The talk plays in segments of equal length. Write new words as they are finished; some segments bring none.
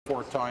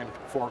for time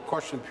for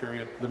question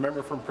period. The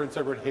member from Prince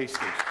Edward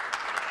Hastings.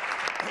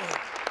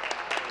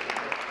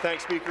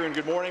 Thanks, Speaker, and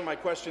good morning. My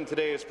question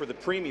today is for the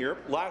Premier.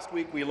 Last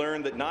week, we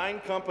learned that 9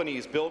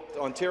 companies bilked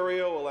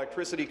Ontario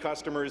electricity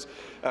customers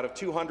out of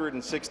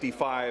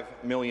 $265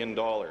 million.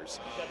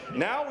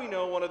 Now we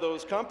know one of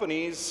those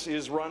companies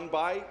is run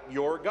by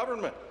your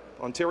government,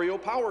 Ontario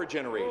Power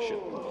Generation.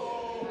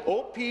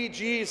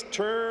 OPG's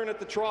turn at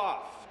the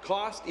trough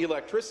cost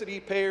electricity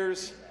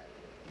payers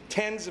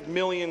tens of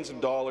millions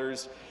of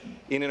dollars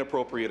in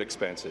inappropriate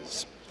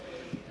expenses.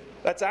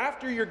 That's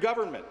after your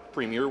government,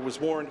 Premier, was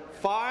warned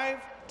 5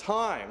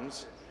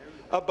 times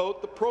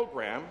about the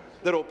program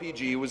that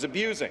OPG was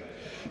abusing.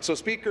 So,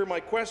 Speaker,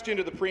 my question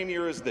to the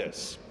Premier is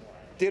this.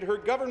 Did her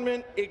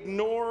government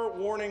ignore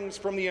warnings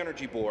from the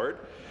Energy Board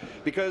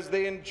because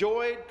they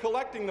enjoyed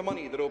collecting the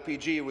money that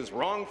OPG was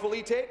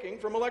wrongfully taking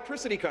from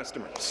electricity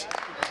customers?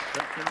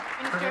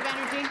 Minister of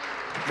Energy.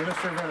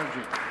 Minister of Energy.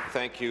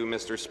 Thank you,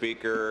 Mr.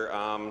 Speaker.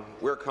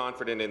 We're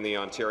confident in the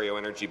Ontario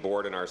Energy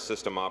Board and our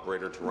system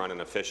operator to run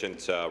an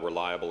efficient,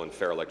 reliable and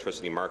fair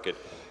electricity market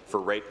for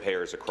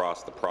ratepayers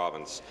across the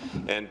province.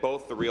 And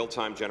both the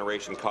Real-Time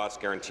Generation Cost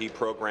Guarantee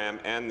Program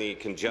and the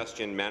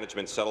Congestion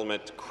Management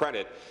Settlement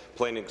Credit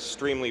play an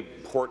extremely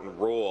important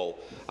role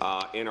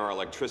in our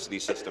electricity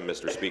system,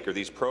 Mr. Speaker.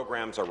 These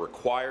programs are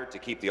required to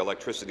keep the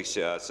electricity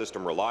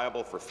system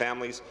reliable for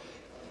families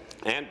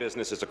and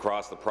businesses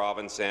across the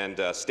province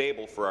and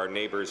stable for our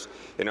neighbours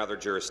in other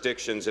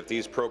jurisdictions. If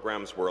these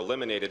programs were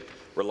eliminated,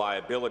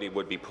 reliability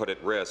would be put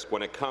at risk.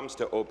 When it comes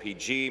to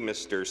OPG,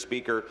 Mr.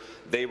 Speaker,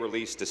 they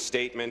released a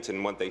statement,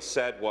 and what they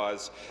said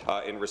was,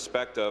 in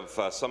respect of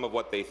some of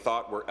what they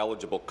thought were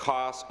eligible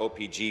costs,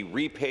 OPG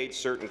repaid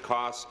certain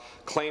costs,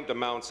 claimed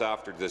amounts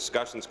after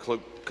discussions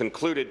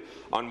concluded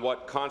on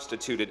what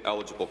constituted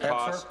eligible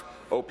costs.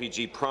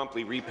 OPG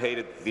promptly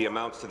repaid the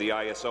amounts to the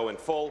ISO in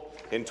full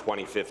in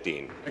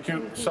 2015. Thank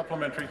you.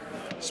 Supplementary.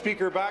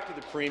 Speaker, back to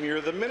the Premier.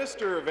 The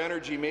Minister of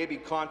Energy may be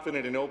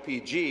confident in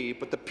OPG,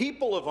 but the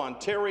people of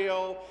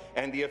Ontario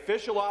and the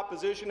official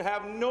opposition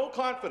have no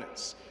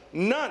confidence,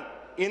 none,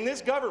 in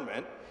this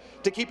government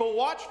to keep a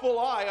watchful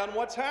eye on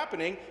what's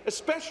happening,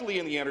 especially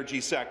in the energy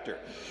sector.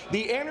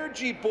 The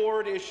Energy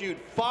Board issued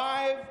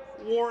 5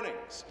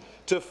 warnings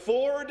to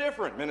 4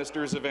 different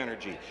ministers of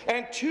energy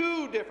and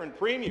 2 different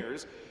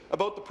premiers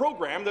about the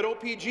program that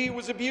OPG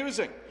was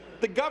abusing.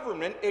 The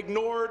government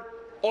ignored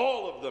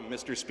all of them,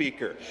 Mr.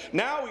 Speaker.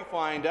 Now we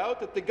find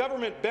out that the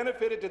government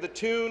benefited to the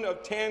tune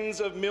of tens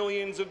of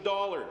millions of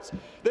dollars.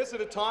 This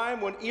at a time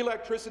when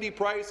electricity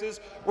prices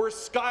were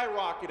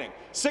skyrocketing.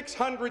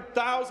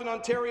 600,000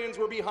 Ontarians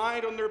were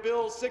behind on their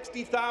bills.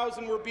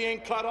 60,000 were being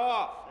cut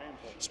off.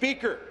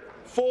 Speaker,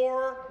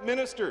 4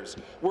 ministers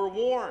were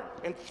warned,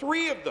 and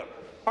 3 of them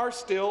are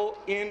still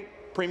in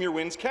Premier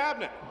Wynn's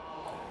cabinet.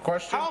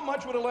 Question. How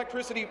much would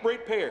electricity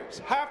ratepayers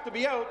have to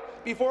be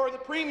out before the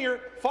Premier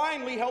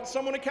finally held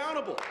someone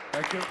accountable?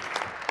 Thank you.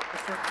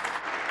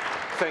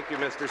 Thank you,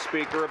 Mr.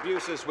 Speaker.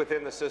 Abuses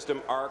within the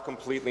system are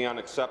completely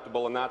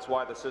unacceptable, and that's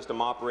why the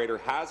system operator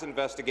has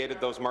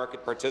investigated those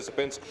market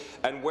participants,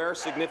 and where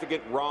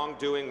significant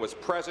wrongdoing was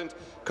present,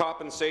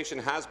 compensation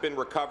has been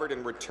recovered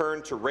and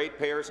returned to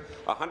ratepayers.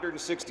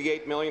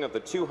 $168 million of the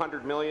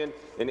 $200 million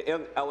in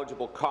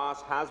ineligible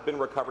costs has been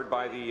recovered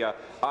by the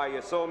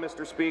ISO,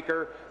 Mr.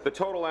 Speaker. The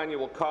total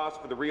annual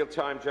cost for the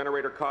Real-Time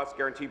Generator Cost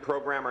Guarantee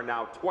Program are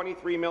now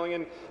 $23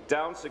 million,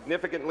 down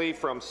significantly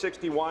from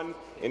 $61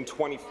 in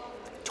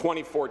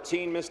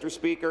 2014, Mr.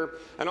 Speaker.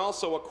 And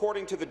also,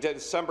 according to the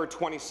December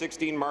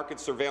 2016 Market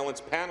Surveillance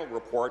Panel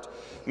report,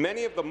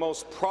 many of the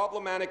most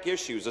problematic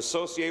issues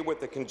associated with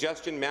the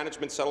Congestion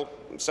Management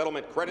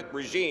Settlement Credit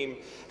regime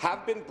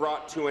have been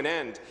brought to an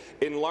end,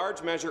 in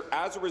large measure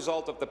as a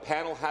result of the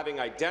panel having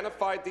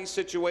identified these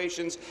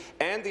situations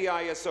and the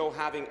ISO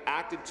having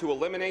acted to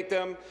eliminate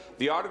them.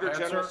 The Auditor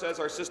General says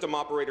our system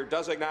operator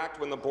doesn't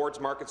act when the board's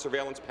Market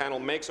Surveillance Panel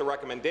makes a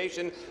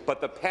recommendation, but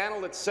the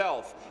panel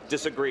itself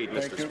disagreed,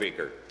 Mr.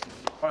 Speaker.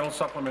 Final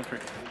supplementary.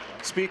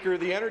 Speaker,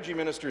 the Energy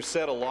Minister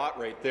said a lot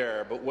right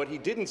there, but what he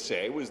didn't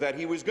say was that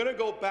he was going to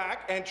go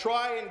back and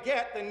try and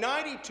get the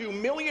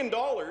 $92 million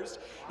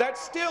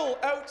that's still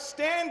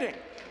outstanding.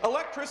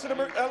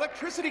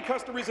 Electricity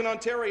customers in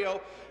Ontario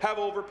have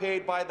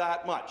overpaid by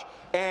that much.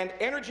 And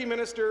Energy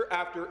Minister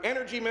after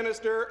Energy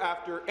Minister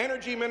after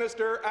Energy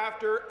Minister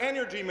after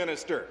Energy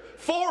Minister,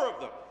 4 of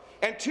them,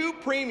 and 2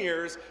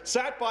 premiers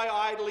sat by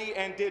idly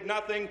and did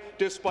nothing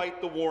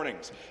despite the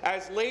warnings.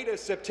 As late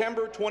as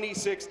September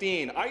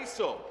 2016,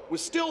 ISO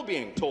was still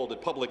being told at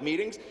public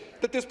meetings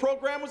that this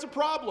program was a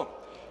problem.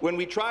 When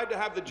we tried to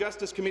have the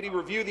Justice Committee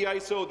review the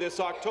ISO this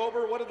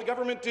October, what did the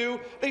government do?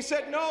 They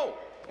said no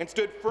and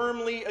stood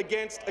firmly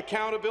against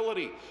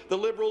accountability. The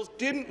Liberals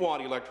didn't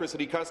want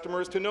electricity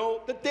customers to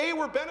know that they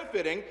were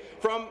benefiting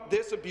from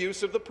this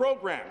abuse of the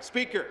program.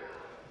 Speaker,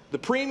 the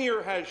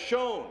Premier has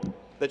shown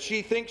that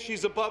she thinks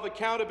she's above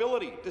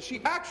accountability. Does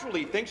she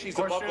actually think she's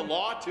above the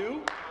law,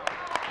 too?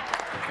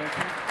 Thank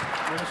you.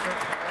 Minister.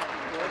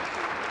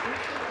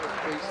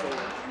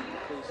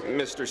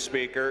 Mr.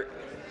 Speaker,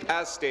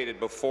 as stated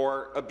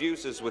before,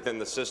 abuses within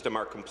the system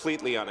are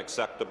completely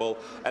unacceptable,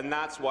 and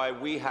that's why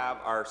we have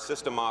our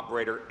system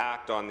operator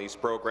act on these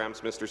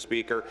programs, Mr.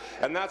 Speaker,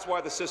 and that's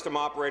why the system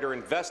operator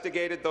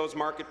investigated those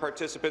market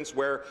participants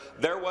where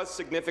there was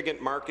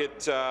significant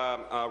market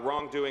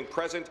wrongdoing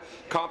present.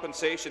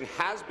 Compensation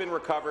has been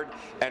recovered,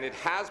 and it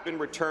has been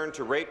returned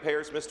to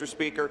ratepayers, Mr.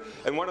 Speaker,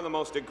 and one of the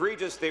most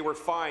egregious, they were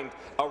fined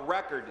a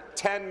record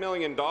 $10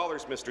 million,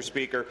 Mr.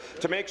 Speaker,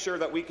 to make sure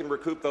that we can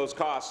recoup those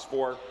costs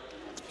for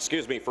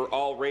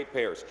all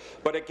ratepayers.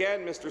 But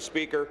again, Mr.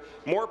 Speaker,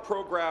 more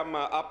program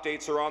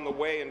updates are on the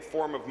way in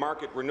form of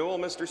market renewal,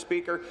 Mr.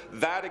 Speaker.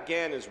 That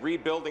again is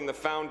rebuilding the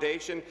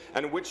foundation,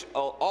 and which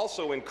will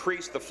also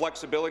increase the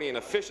flexibility and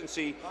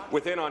efficiency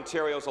within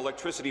Ontario's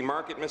electricity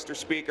market, Mr.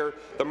 Speaker.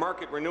 The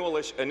market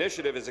renewal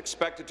initiative is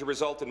expected to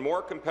result in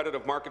more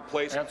competitive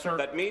marketplace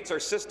that meets our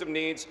system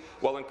needs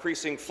while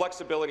increasing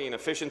flexibility and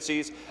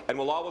efficiencies, and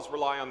will always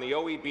rely on the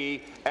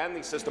OEB and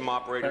the system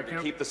operator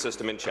to keep the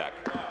system in check.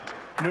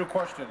 New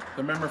question.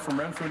 The member from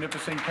Renfrew,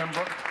 Nipissing,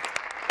 Pembroke.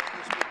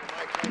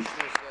 My question is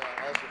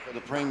also for the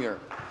Premier.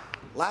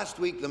 Last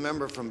week, the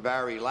member from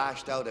Barrie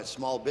lashed out at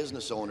small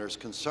business owners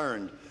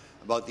concerned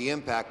about the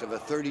impact of a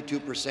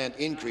 32%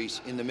 increase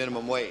in the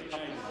minimum wage.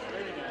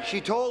 She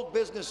told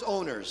business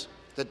owners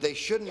that they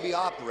shouldn't be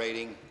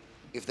operating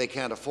if they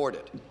can't afford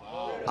it.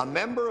 A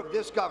member of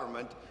this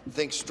government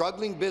thinks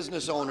struggling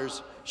business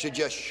owners should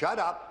just shut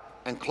up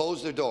and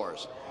close their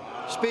doors.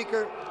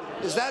 Speaker,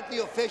 is that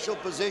the official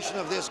position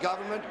of this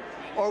government,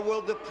 or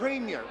will the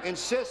Premier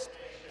insist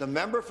the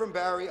member from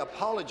Barrie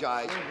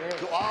apologize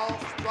to all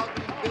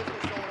struggling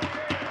business owners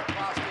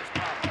across this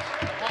province?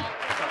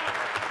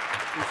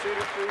 Be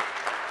seated, please.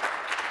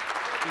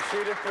 Be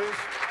seated, please.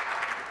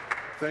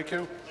 Thank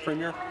you,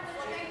 Premier.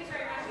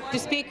 Mr.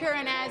 Speaker,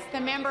 and as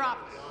the member up.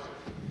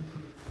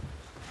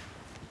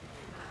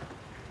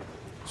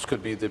 This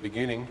could be the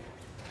beginning.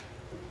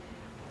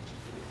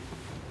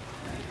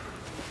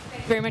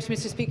 Very much,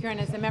 Mr. Speaker, and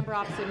as the member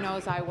opposite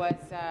knows, I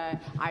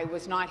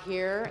was not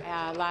here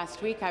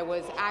last week. I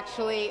was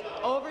actually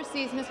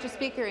overseas, Mr.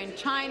 Speaker, in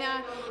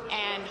China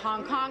and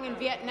Hong Kong and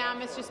Vietnam,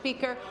 Mr.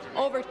 Speaker.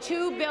 Over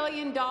 $2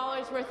 billion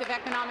worth of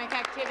economic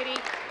activity,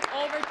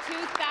 over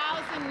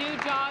 2,000 new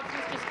jobs,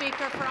 Mr.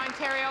 Speaker, for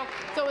Ontario.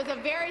 So it was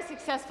a very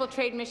successful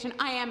trade mission.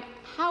 I am,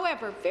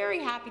 however, very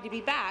happy to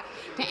be back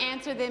to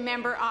answer the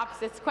member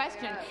opposite's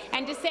question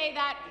and to say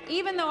that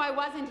even though I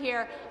wasn't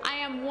here, I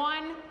am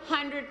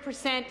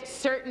 100%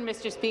 certain,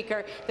 Mr.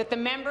 Speaker, that the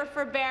member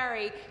for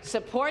Barrie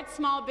supports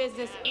small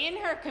business in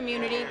her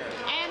community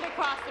and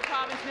across the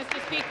province, Mr.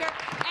 Speaker,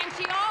 and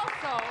she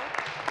also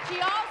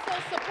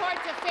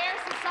supports a fair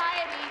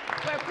society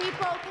where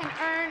people can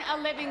earn a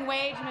living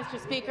wage, Mr.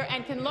 Speaker,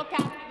 and can look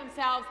after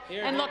themselves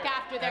and look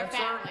after their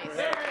families.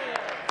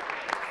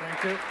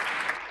 Thank you.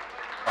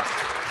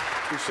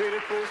 Be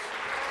seated, please.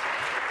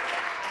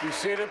 Be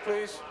seated,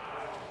 please.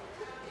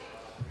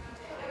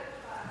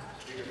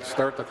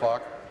 Start the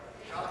clock.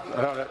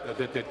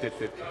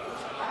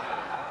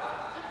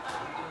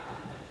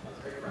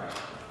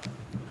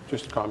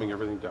 Just calming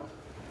everything down.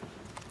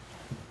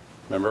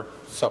 Member,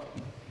 sup.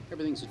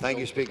 Thank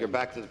you, Speaker.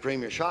 Back to the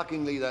Premier.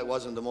 Shockingly, that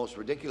wasn't the most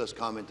ridiculous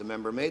comment the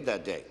member made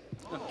that day.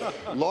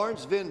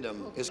 Lawrence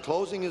Vindham is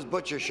closing his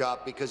butcher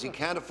shop because he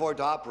can't afford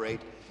to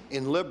operate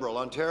in Liberal,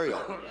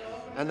 Ontario.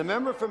 And the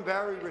member from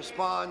Barrie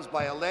responds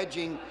by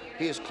alleging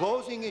he is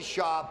closing his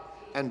shop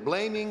and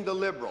blaming the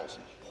Liberals.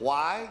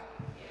 Why?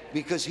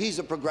 Because he's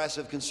a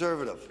progressive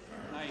Conservative.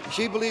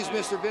 She believes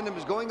Mr. Vindham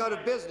is going out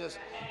of business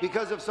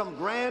because of some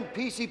grand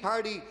PC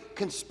Party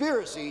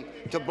conspiracy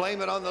to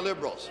blame it on the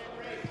Liberals.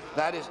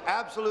 That is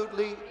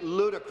absolutely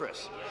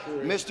ludicrous.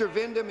 Mr.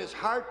 Vindham is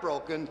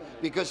heartbroken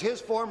because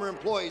his former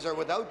employees are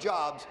without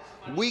jobs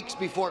weeks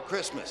before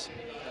Christmas.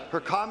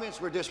 Her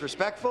comments were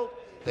disrespectful.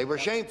 They were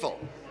shameful.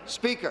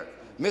 Speaker,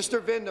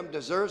 Mr. Vindham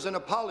deserves an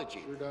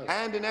apology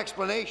and an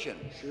explanation.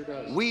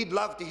 We'd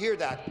love to hear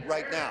that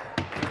right now.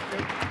 Be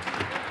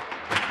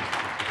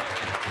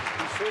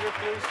seated,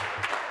 please.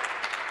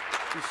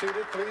 Be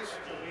seated, please.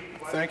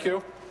 Thank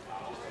you.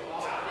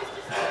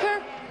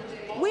 Speaker,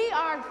 we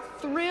are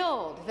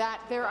thrilled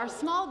that there are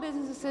small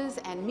businesses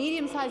and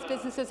medium-sized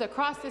businesses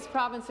across this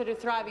province that are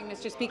thriving,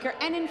 Mr. Speaker.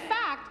 And in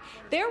fact,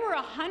 there were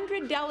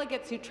 100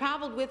 delegates who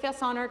traveled with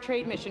us on our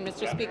trade mission,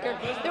 Mr. Speaker.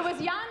 There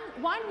was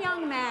one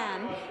young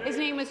man, his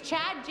name was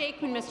Chad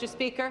Jakeman, Mr.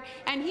 Speaker,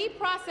 and he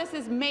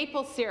processes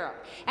maple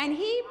syrup. And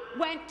he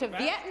went to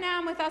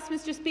Vietnam with us,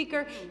 Mr.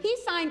 Speaker. He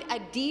signed a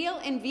deal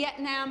in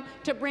Vietnam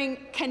to bring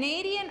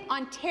Canadian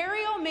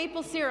Ontario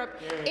maple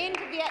syrup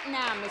into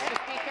Vietnam, Mr.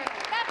 Speaker.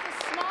 That's a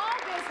small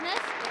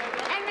business.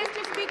 And,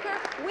 Mr. Speaker,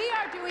 we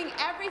are doing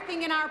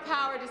everything in our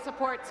power to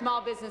support small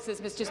businesses,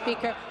 Mr.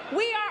 Speaker.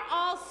 We are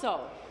all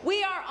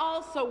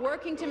also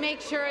working to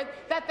make sure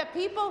that the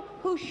people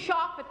who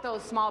shop at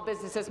those small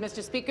businesses,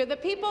 Mr. Speaker, the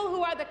people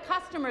who are the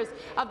customers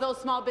of those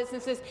small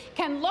businesses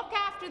can look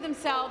after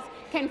themselves,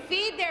 can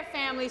feed their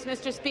families,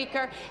 Mr.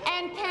 Speaker,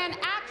 and can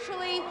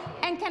actually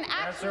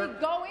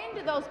go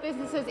into those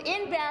businesses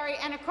in Barrie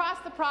and across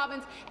the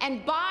province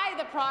and buy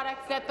the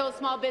products that those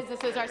small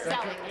businesses are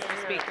selling,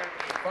 Mr. Speaker.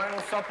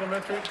 Final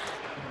supplementary.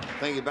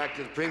 Thank you. Back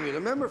to the Premier. The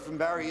member from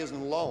Barrie isn't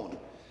alone.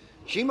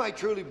 She might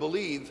truly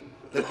believe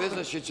that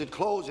businesses should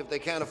close if they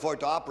can't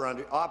afford to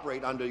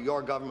operate under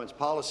your government's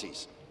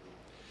policies.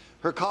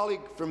 Her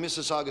colleague from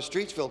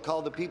Mississauga-Streetsville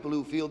called the people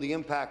who feel the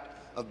impact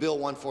of Bill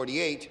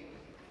 148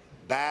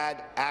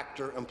 bad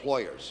actor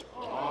employers.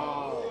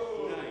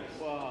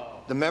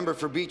 The member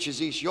for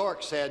Beaches East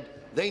York said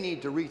they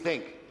need to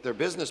rethink their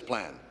business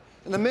plan.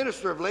 And the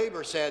Minister of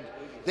Labour said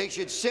they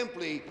should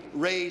simply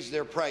raise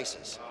their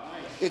prices.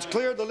 It's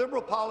clear the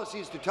Liberal policy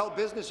is to tell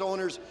business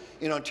owners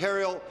in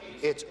Ontario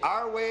it's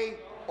our way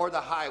or the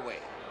highway.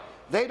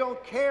 They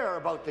don't care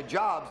about the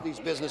jobs these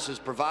businesses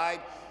provide,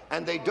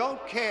 and they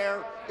don't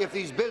care if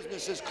these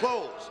businesses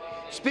close.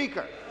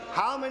 Speaker,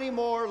 how many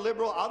more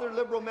other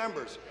Liberal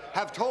members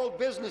have told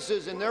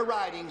businesses in their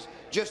ridings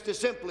just to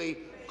simply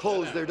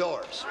close their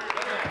doors?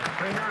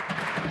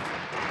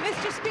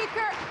 Mr.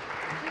 Speaker,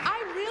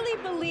 I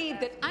really believe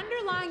that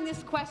underlying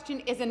this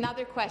question is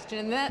another question,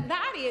 and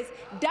that is,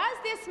 does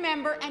this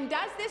member and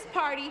does this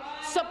party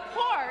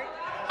support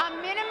a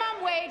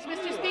minimum wage,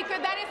 Mr. Speaker,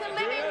 that is a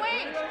living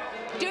wage?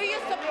 Do you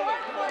support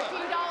 $14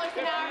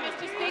 an hour,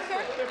 Mr. Speaker?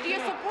 Do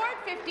you support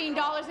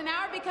 $15 an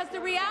hour? Because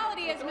the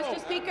reality is, Mr.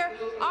 Speaker,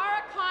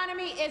 our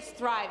economy is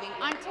thriving.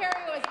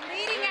 Ontario is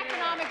leading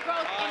economic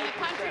growth in the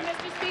country,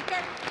 Mr. Speaker.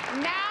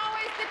 Now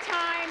is the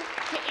time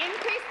to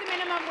increase the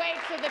minimum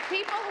wage so the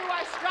people who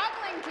are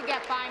struggling to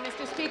get by,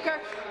 Mr. Speaker,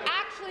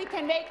 actually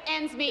can make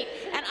ends meet.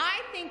 And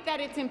I think that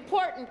it's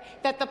important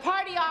that the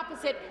party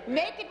opposite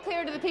make it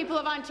clear to the people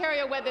of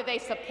Ontario whether they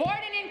support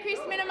an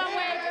increased minimum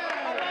wage or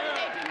whether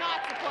they do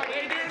not support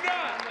an increased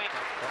minimum wage.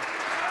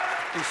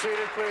 Be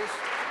seated, please.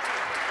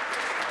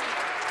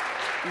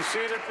 Be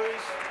seated,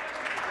 please.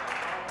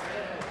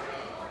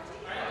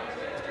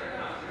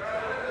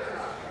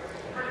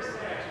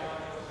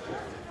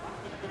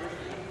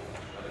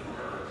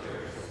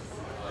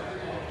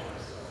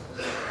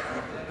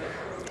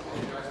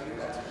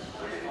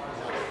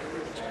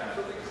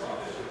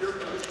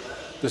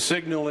 The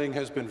signaling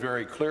has been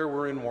very clear.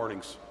 We're in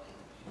warnings.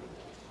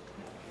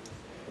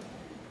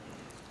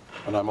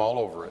 And I'm all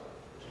over it.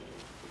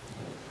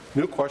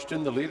 New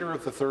question, the Leader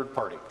of the Third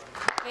Party.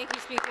 Thank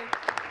you, Speaker.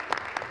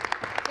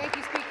 Thank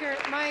you, Speaker.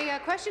 My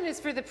question is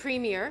for the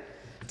Premier.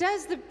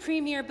 Does the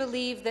Premier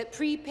believe that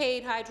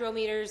prepaid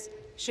hydrometers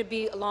should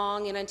be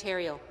long in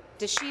Ontario?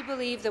 Does she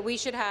believe that we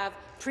should have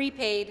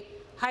prepaid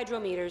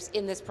hydrometers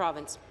in this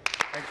province?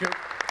 Thank you.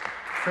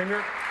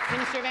 Premier.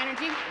 Minister of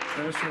Energy.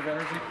 Minister of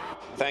Energy.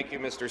 Thank you,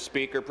 Mr.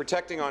 Speaker.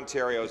 Protecting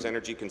Ontario's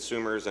energy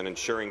consumers and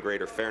ensuring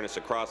greater fairness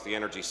across the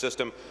energy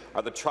system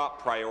are the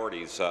top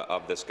priorities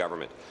of this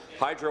government.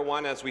 Hydro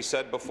One, as we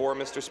said before,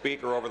 Mr.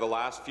 Speaker, over the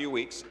last few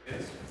weeks.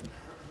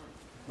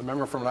 The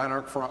member from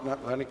Lanark,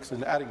 Lennox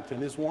and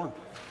Addington is warned.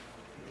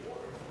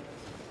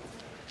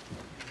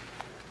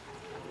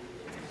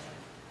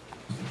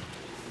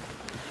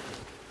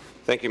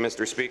 Thank you,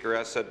 Mr. Speaker.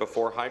 As said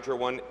before, Hydro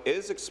One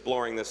is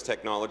exploring this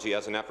technology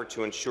as an effort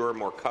to ensure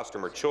more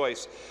customer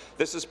choice.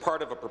 This is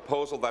part of a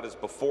proposal that is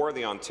before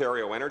the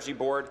Ontario Energy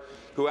Board,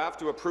 who have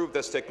to approve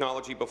this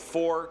technology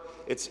before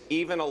it's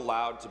even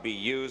allowed to be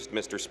used,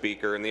 Mr.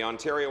 Speaker. And the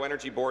Ontario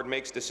Energy Board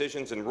makes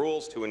decisions and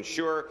rules to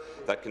ensure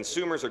that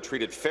consumers are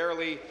treated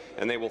fairly,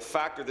 and they will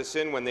factor this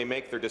in when they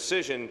make their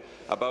decision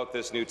about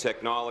this new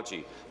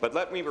technology. But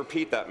let me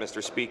repeat that,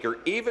 Mr. Speaker.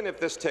 Even if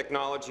this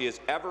technology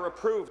is ever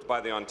approved by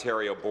the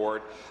Ontario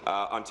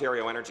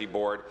Energy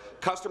Board,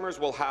 customers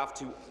will have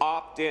to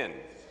opt in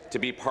to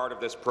be part of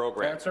this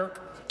program. Answer.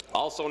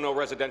 Also, no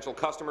residential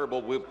customer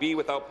will be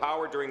without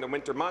power during the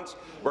winter months,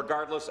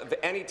 regardless of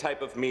any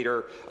type of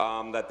meter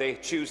that they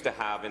choose to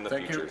have in the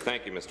future.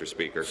 Thank you, Mr.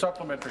 Speaker.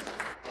 Supplementary.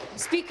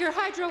 Speaker,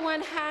 Hydro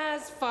One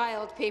has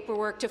filed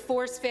paperwork to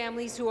force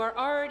families who are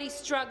already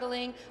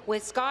struggling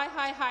with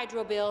sky-high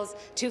hydro bills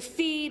to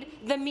feed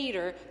the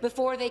meter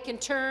before they can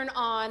turn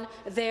on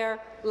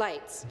their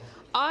lights.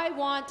 I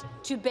want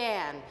to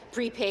ban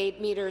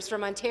prepaid meters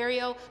from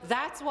Ontario.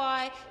 That's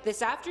why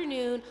this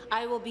afternoon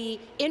I will be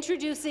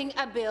introducing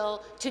a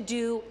bill to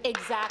do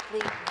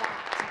exactly that.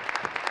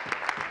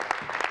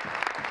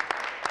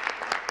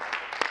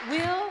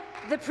 Will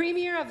the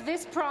Premier of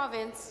this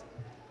province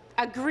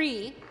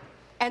agree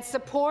and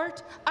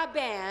support a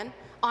ban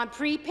on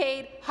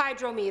prepaid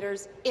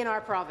hydrometers in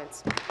our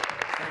province?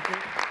 Thank you.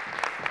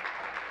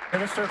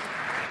 Minister.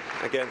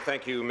 Again,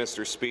 thank you,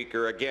 Mr.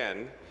 Speaker.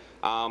 Again,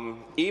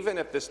 even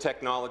if this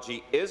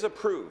technology is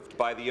approved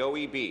by the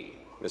OEB,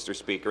 Mr.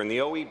 Speaker, and the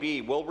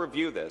OEB will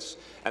review this,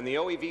 and the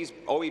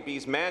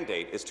OEB's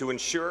mandate is to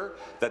ensure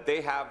that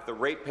they have the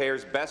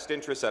ratepayers' best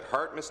interests at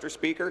heart, Mr.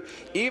 Speaker.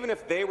 Even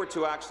if they were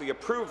to actually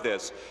approve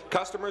this,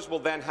 customers will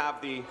then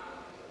have the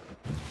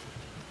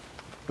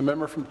The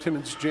member from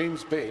Timmins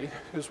James Bay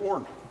is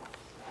warned.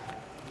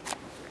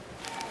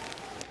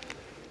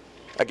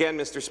 Again,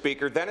 Mr.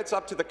 Speaker, then it's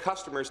up to the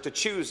customers to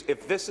choose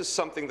if this is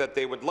something that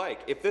they would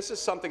like. If this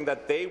is something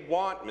that they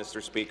want, Mr.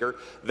 Speaker,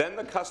 then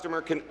the customer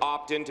can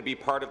opt in to be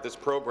part of this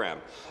program.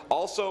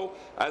 Also,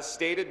 as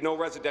stated, no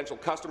residential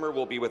customer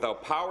will be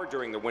without power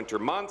during the winter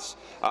months.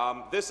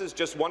 This is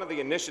just one of the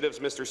initiatives,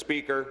 Mr.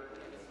 Speaker,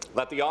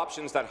 that the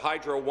options that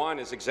Hydro One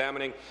is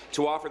examining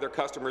to offer their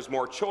customers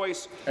more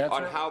choice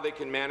on how they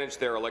can manage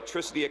their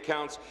electricity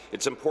accounts.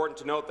 It's important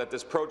to note that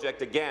this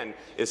project, again,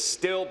 is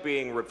still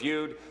being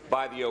reviewed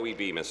by the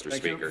OEB, Mr.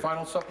 Speaker.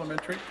 Final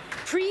supplementary.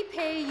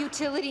 Prepay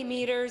utility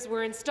meters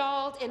were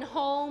installed in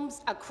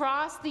homes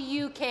across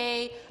the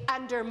UK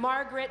under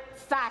Margaret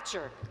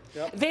Thatcher.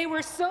 Yep. They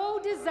were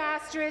so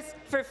disastrous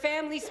for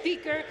family,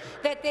 Speaker,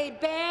 that they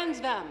banned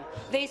them.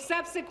 They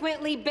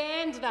subsequently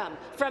banned them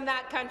from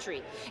that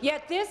country.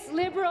 Yet this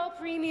Liberal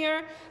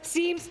Premier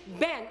seems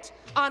bent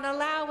on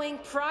allowing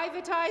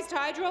privatized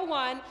Hydro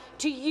One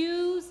to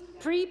use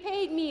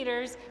prepaid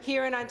meters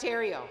here in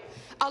Ontario.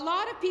 A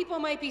lot of people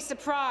might be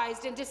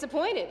surprised and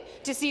disappointed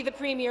to see the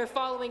Premier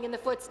following in the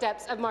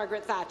footsteps of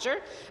Margaret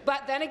Thatcher,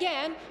 but then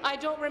again, I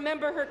don't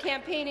remember her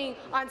campaigning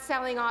on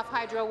selling off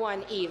Hydro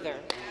One either.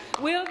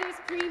 Will this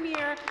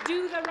Premier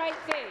do the right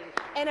thing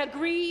and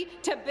agree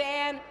to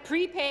ban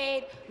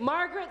prepaid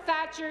Margaret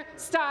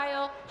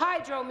Thatcher-style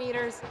hydro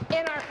meters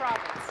in our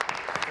province?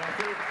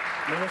 Thank you.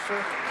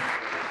 Minister.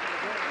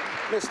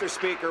 Mr.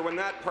 Speaker, when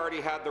that party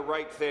had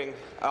the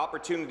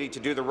opportunity to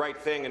do the right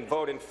thing and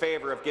vote in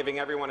favour of giving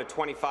everyone a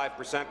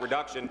 25%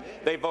 reduction,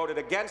 they voted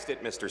against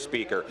it, Mr.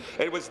 Speaker.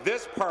 It was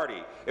this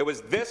party, it was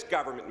this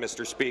government,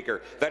 Mr.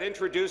 Speaker, that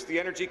introduced the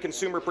Energy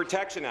Consumer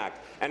Protection Act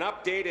and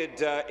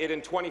updated it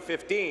in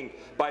 2015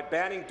 by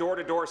banning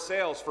door-to-door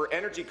sales for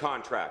energy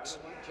contracts,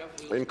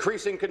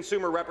 increasing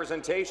consumer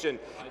representation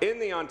in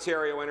the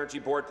Ontario Energy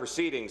Board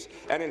proceedings,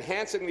 and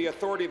enhancing the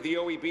authority of the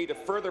OEB to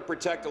further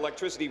protect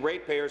electricity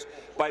ratepayers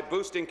by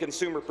boosting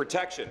consumer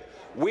protection.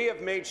 We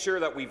have made sure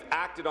that we've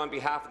acted on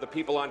behalf of the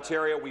people of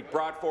Ontario. We've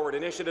brought forward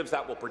initiatives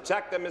that will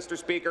protect them, Mr.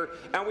 Speaker,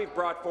 and we've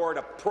brought forward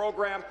a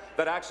program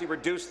that actually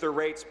reduced their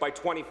rates by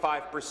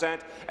 25%,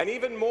 and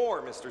even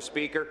more, Mr.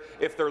 Speaker,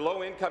 if they're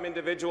low-income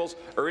individuals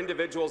or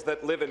individuals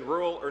that live in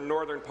rural or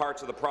northern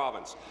parts of the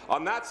province.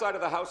 On that side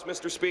of the House,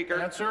 Mr.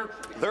 Speaker,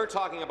 they're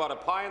talking about a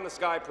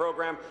pie-in-the-sky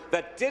program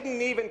that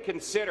didn't even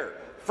consider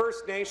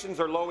First Nations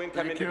or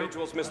low-income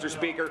individuals, Mr.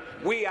 Speaker.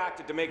 We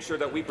acted to make sure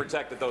that we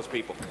protected those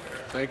people.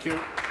 Thank you.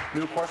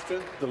 New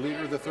question, the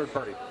Leader of the Third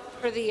Party.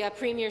 For the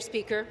Premier,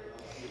 Speaker.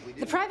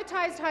 The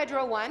privatized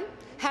Hydro One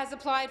has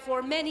applied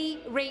for many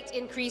rate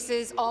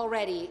increases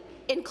already,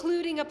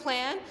 including a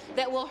plan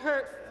that will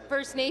hurt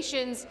First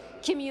Nations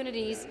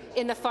communities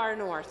in the far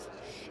north.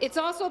 It's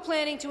also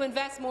planning to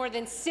invest more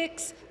than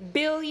 $6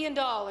 billion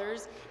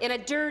in a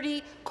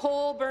dirty,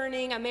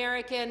 coal-burning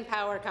American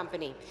power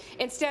company,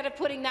 instead of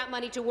putting that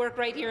money to work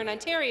right here in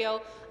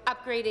Ontario,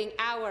 upgrading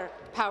our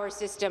power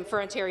system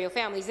for Ontario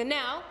families. And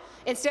now,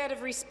 instead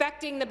of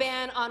respecting the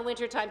ban on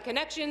wintertime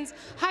connections,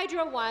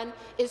 Hydro One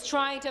is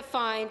trying to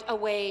find a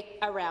way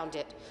around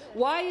it.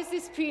 Why is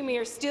this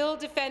Premier still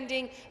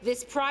defending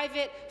this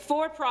private,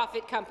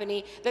 for-profit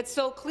company that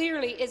so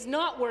clearly is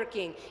not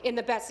working in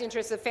the best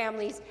interests of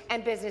families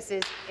and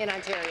businesses in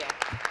Ontario?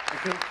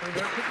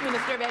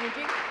 Minister of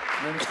Energy.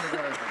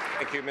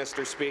 Thank you,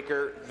 Mr.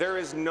 Speaker. There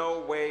is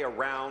no way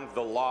around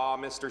the law,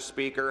 Mr.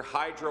 Speaker.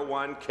 Hydro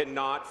One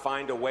cannot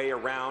find a way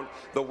around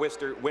the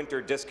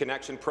winter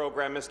disconnection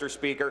program, Mr.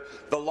 Speaker.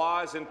 The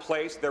law is in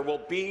place. There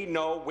will be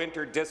no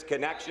winter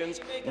disconnections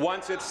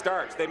once it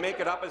starts. They make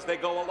it up as they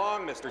go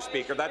along, Mr.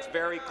 Speaker. That's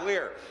very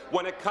clear.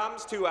 When it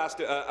comes to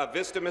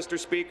Avista, Mr.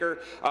 Speaker,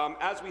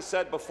 as we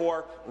said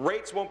before,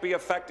 rates won't be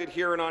affected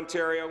here in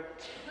Ontario.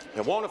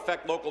 It won't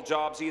affect local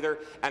jobs either,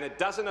 and it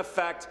doesn't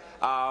affect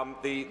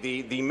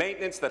the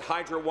maintenance that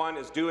Hydro One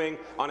is doing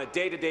on a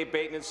day-to-day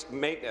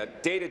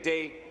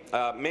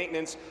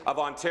maintenance of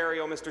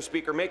Ontario, Mr.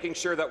 Speaker, making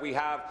sure that we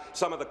have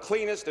some of the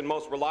cleanest and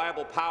most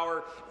reliable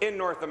power in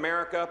North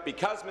America,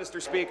 because, Mr.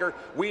 Speaker,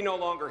 we no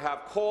longer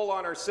have coal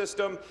on our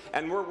system,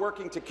 and we're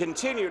working to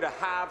continue to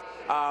have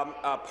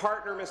a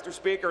partner, Mr.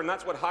 Speaker, and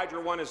that's what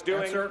Hydro One is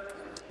doing.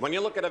 When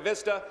you look at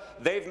Avista,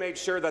 they've made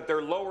sure that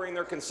they're lowering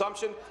their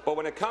consumption, but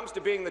when it comes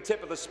to being the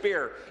tip of the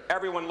spear,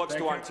 everyone looks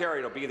to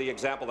Ontario to be the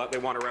example that they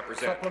want to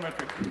represent.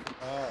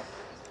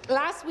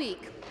 Last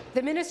week,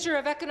 the Minister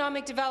of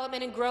Economic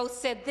Development and Growth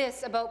said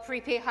this about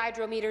prepaid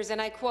hydro meters,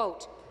 and I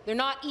quote, "They're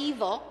not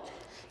evil.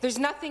 There's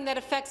nothing that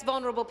affects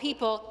vulnerable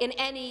people in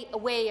any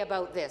way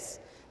about this."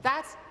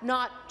 That's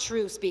not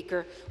true,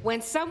 Speaker.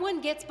 When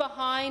someone gets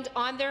behind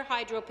on their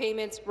hydro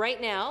payments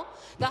right now,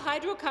 the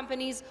hydro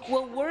companies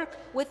will work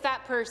with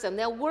that person.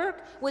 They'll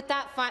work with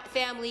that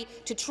family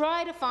to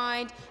try to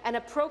find an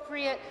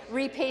appropriate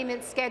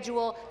repayment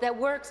schedule that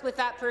works with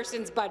that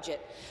person's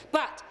budget.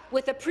 But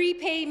with a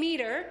prepay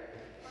meter,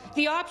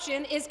 the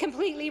option is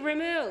completely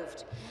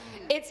removed.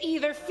 It's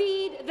either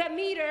feed the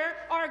meter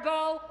or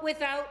go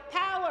without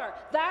power.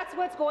 That's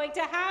what's going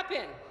to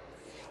happen.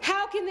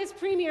 How can this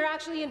Premier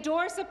actually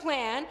endorse a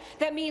plan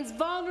that means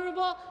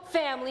vulnerable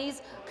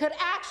families could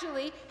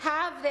actually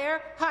have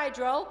their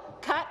hydro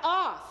cut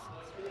off?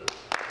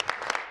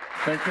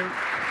 Thank you.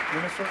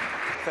 Minister.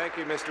 Thank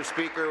you, Mr.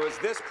 Speaker. It was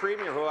this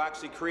Premier who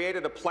actually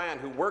created a plan,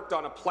 who worked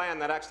on a plan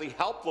that actually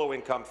helped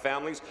low-income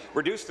families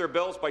reduce their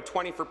bills by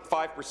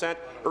 25%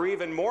 or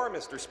even more,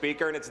 Mr.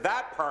 Speaker, and it's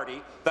that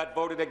party that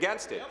voted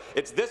against it.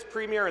 It's this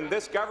Premier and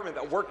this government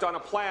that worked on a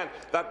plan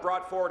that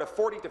brought forward a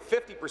 40 to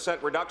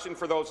 50% reduction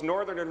for those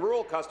northern and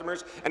rural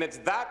customers, and it's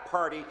that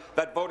party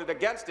that voted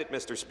against it,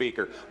 Mr.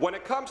 Speaker. When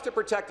it comes to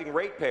protecting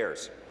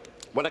ratepayers,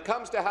 when it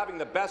comes to having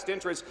the best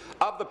interests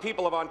of the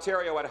people of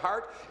Ontario at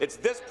heart, it's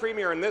this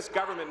Premier and this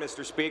government,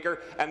 Mr.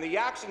 Speaker, and the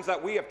actions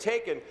that we have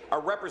taken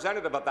are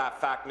representative of that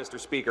fact, Mr.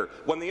 Speaker.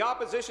 When the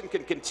opposition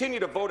can continue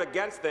to vote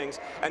against things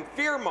and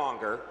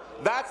fearmonger,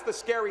 that's the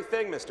scary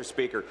thing, Mr.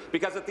 Speaker,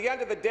 because at the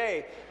end of the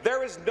day,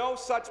 there is no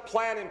such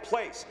plan in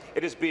place.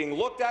 It is being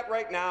looked at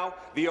right now.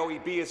 The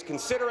OEB is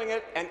considering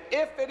it, and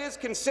if it is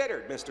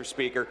considered, Mr.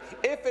 Speaker,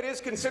 if it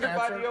is considered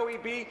by the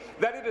OEB,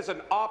 then it is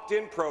an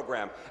opt-in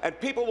program, and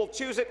people will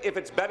choose it if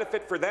it's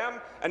benefit for them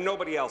and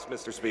nobody else,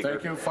 Mr. Speaker.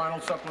 Thank you. Final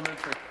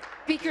supplementary.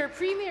 Speaker,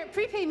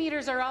 prepay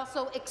meters are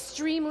also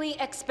extremely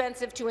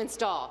expensive to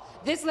install.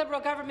 This Liberal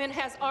government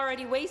has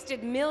already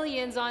wasted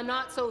millions on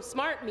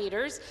not-so-smart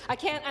meters. I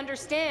can't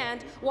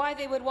understand why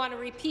they would want to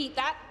repeat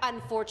that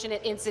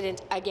unfortunate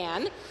incident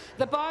again.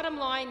 The bottom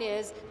line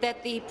is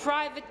that the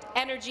private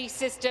energy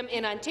system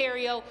in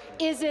Ontario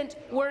isn't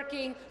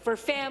working for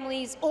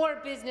families or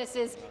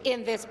businesses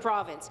in this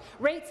province.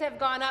 Rates have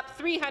gone up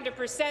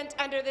 300%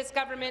 under this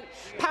government.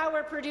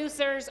 Power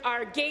producers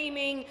are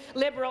gaming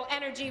Liberal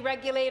energy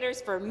regulators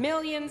for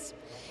millions,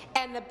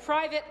 and the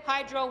private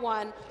Hydro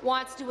One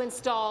wants to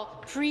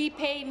install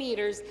prepay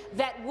meters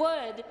that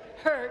would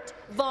hurt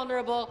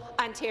vulnerable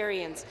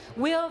Ontarians.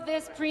 Will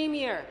this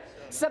Premier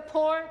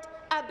support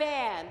a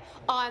ban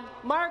on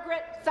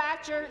Margaret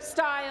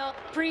Thatcher-style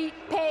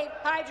prepaid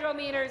hydro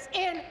meters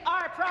in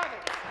our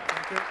province?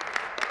 Thank you.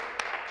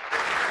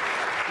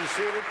 Be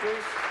seated,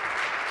 please.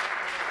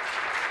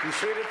 Be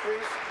seated,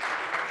 please.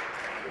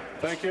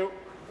 Thank you.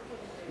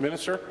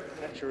 Minister.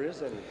 That sure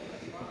is.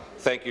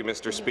 Thank you,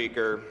 Mr.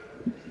 Speaker.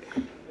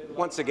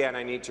 Once again,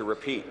 I need to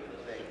repeat,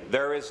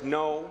 there is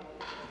no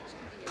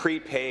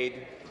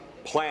prepaid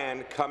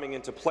plan coming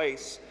into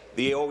place.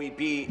 The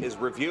OEB is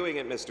reviewing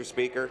it, Mr.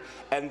 Speaker,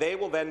 and they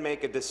will then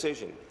make a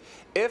decision.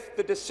 If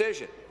the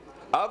decision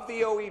of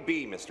the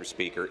OEB, Mr.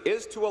 Speaker,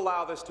 is to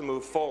allow this to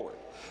move forward,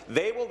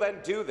 they will then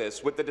do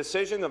this with the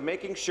decision of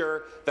making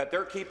sure that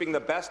they're keeping the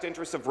best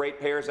interests of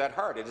ratepayers at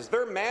heart. It is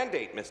their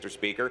mandate, Mr.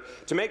 Speaker,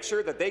 to make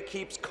sure that they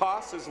keep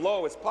costs as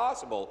low as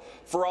possible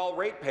for all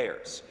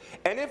ratepayers.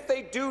 And if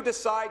they do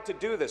decide to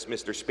do this,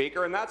 Mr.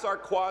 Speaker, and that's our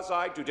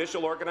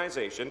quasi-judicial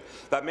organization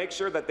that makes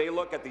sure that they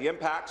look at the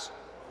impacts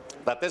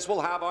that this will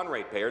have on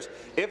ratepayers,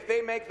 if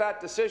they make that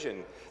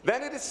decision,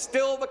 then it is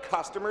still the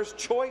customer's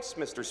choice,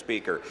 Mr.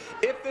 Speaker.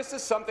 If this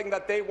is something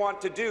that they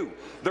want to do,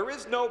 there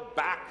is no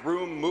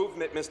backroom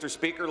movement, Mr.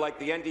 Speaker, like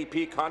the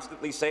NDP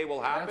constantly say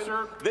will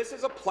happen. This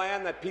is a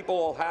plan that people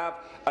will have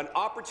an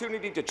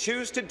opportunity to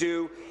choose to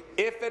do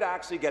if it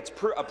actually gets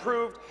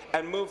approved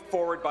and moved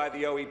forward by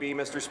the OEB,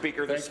 Mr.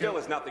 Speaker. There still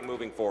is nothing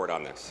moving forward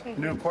on this.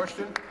 New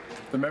question.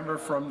 The member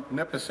from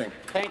Nipissing.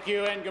 Thank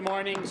you and good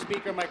morning,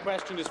 Speaker. My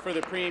question is for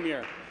the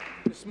Premier.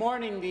 This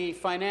morning, the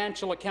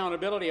Financial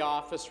Accountability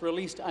Office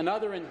released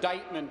another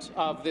indictment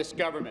of this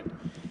government.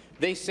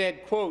 They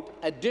said, quote,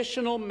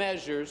 additional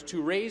measures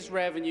to raise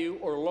revenue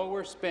or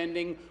lower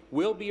spending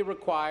will be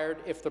required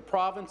if the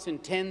province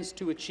intends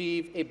to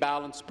achieve a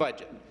balanced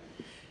budget.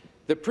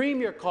 The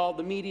Premier called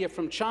the media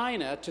from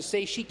China to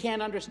say she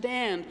can't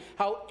understand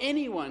how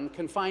anyone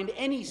can find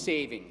any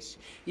savings.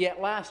 Yet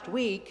last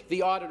week,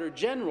 the Auditor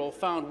General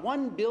found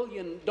 $1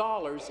 billion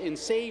in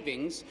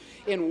savings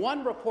in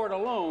one report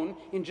alone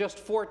in just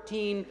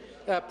 14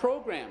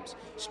 programs.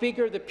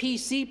 Speaker, the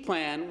PC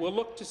plan will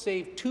look to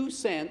save 2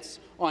 cents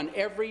on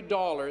every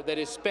dollar that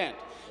is spent.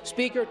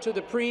 Speaker, to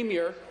the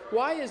Premier,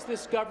 why is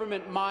this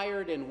government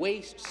mired in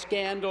waste,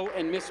 scandal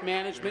and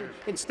mismanagement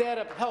instead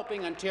of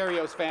helping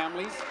Ontario's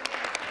families?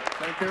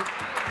 Thank you.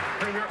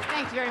 Premier.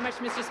 Thank you very much,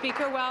 Mr.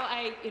 Speaker. Well,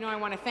 I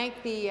want to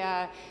thank the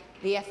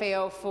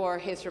FAO for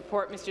his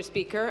report, Mr.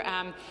 Speaker.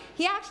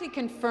 He actually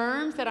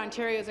confirms that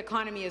Ontario's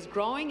economy is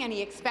growing and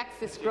he expects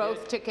this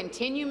growth to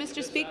continue,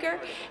 Mr. Speaker.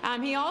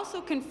 He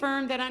also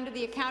confirmed that under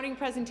the accounting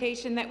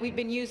presentation that we've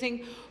been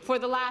using for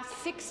the last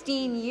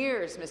 16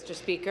 years, Mr.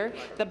 Speaker,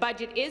 the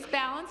budget is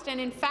balanced and,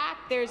 in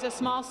fact, there's a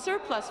small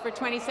surplus for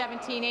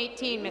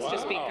 2017-18, Mr.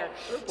 Speaker.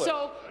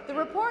 So the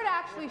report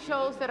actually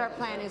shows that our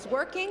plan is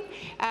working.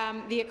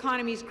 The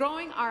economy is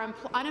growing. Our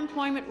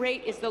unemployment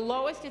rate is the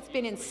lowest it's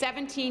been in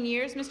 17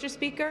 years, Mr.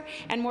 Speaker,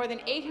 and more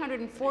than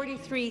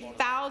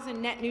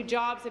 843,000 net new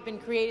jobs have been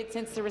created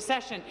since the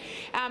recession.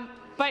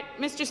 But,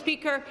 Mr.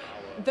 Speaker,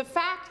 the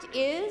fact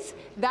is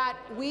that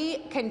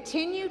we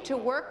continue to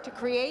work to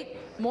create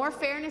more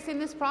fairness in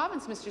this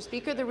province, Mr.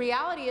 Speaker. The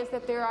reality is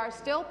that there are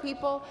still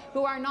people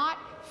who are not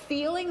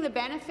feeling the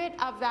benefit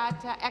of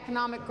that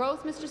economic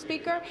growth, Mr.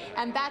 Speaker,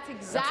 and that's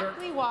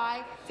exactly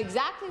why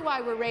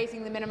we're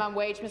raising the minimum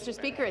wage, Mr.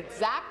 Speaker.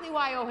 Exactly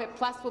why OHIP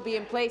Plus will be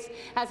in place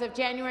as of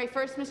January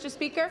 1st, Mr.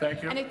 Speaker.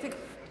 Thank you. And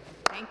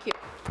thank you.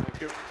 Thank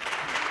you.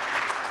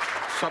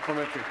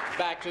 Supplementary.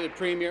 Back to the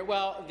Premier.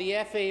 Well, the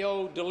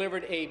FAO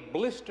delivered a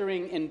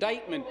blistering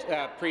indictment,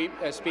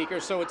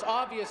 Speaker, so it's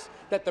obvious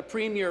that the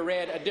Premier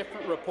read a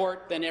different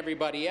report than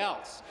everybody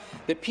else.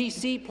 The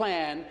PC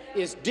plan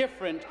is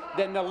different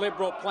than the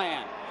Liberal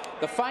plan.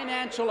 The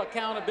Financial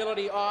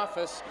Accountability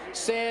Office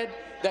said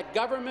that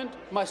government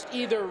must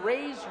either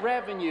raise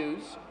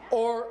revenues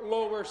or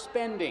lower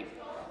spending.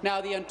 Now,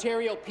 the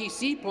Ontario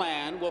PC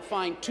plan will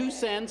find 2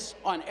 cents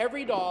on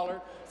every dollar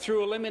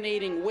through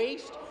eliminating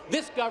waste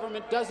this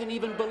government doesn't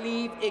even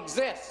believe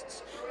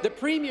exists. The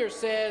Premier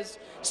says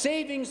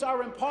savings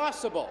are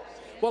impossible.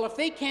 Well, if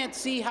they can't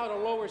see how to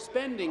lower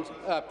spending,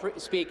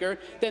 Speaker,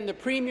 then the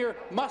Premier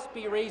must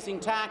be raising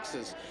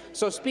taxes.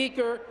 So,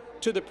 Speaker,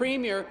 to the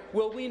Premier,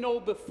 will we know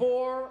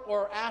before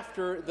or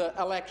after the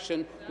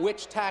election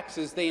which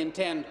taxes they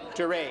intend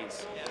to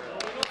raise?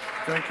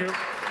 Thank you.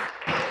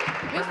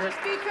 Mr.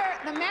 Speaker,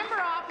 the member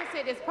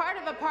opposite is part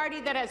of a party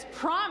that has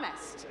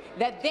promised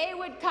that they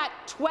would cut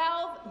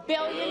 $12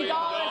 billion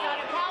out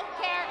of health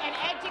care and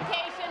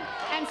education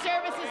and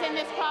services in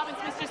this province,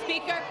 Mr.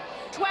 Speaker.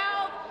 $12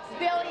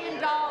 billion.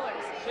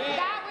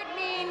 That would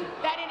mean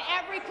that in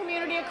every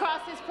community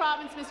across this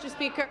province, Mr.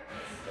 Speaker,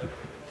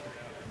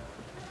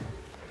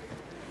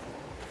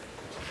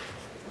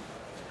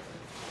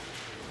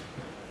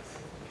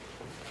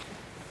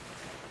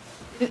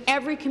 in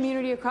every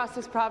community across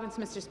this province,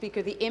 Mr.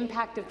 Speaker, the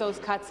impact of those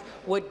cuts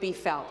would be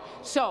felt.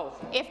 So,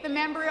 if the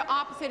member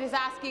opposite is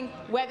asking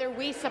whether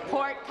we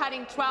support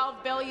cutting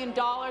 $12 billion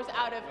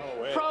out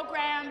of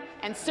program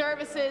and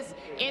services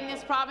in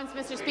this province,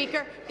 Mr.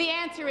 Speaker, the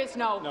answer is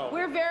no.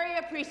 We're very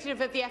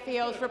appreciative of the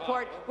FAO's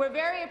report. We're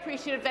very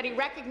appreciative that he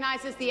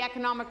recognizes the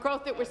economic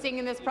growth that we're seeing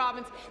in this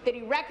province, that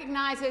he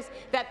recognizes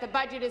that the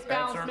budget is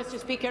balanced, Mr.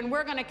 Speaker, and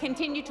we're going to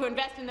continue to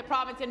invest in the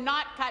province and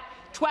not cut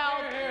 $12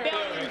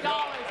 billion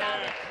out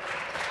of it.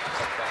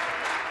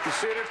 Be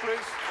seated, please.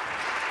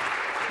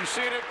 Be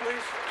seated,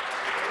 please.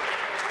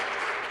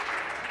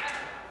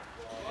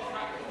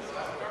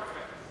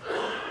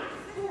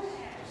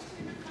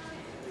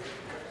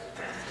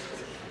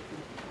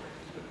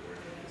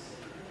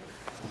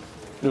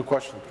 New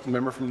question.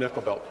 Member from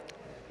Nickel Belt.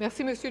 Thank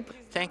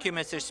you,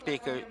 Mr.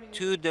 Speaker.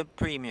 To the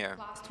Premier.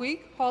 Last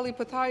week, Holly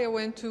Pataya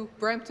went to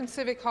Brampton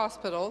Civic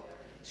Hospital.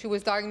 She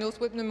was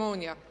diagnosed with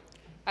pneumonia.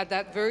 At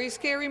that very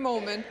scary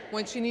moment,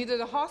 when she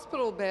needed a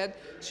hospital bed,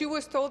 she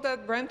was told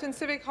that Brampton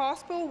Civic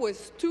Hospital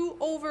was too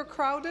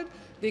overcrowded.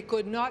 They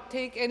could not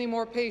take any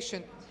more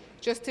patients.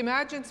 Just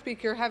imagine,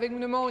 Speaker, having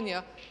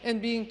pneumonia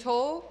and being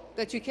told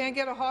that you can't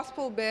get a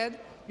hospital bed,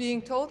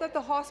 being told that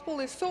the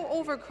hospital is so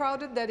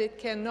overcrowded that it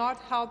cannot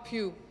help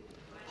you.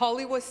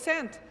 Holly was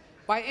sent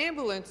by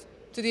ambulance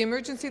to the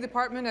emergency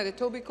department at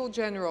Etobicoke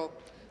General.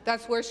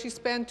 That's where she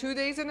spent 2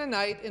 days and a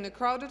night in a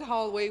crowded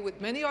hallway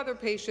with many other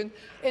patients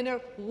in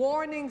a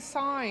warning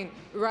sign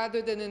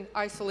rather than an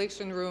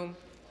isolation room.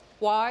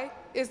 Why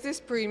is this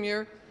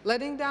Premier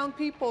letting down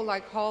people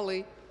like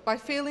Holly by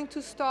failing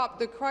to stop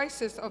the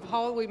crisis of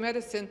hallway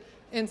medicine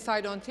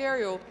inside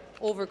Ontario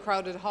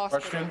overcrowded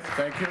hospitals? Question.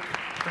 Thank you.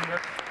 Premier.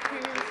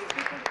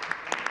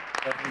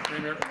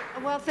 Premier.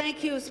 Well,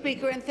 thank you,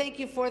 Speaker, and thank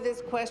you for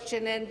this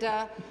question.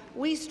 And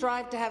we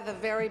strive to have the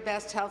very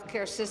best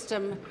healthcare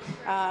system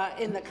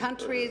in the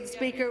country.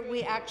 Speaker,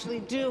 we actually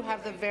do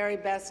have the very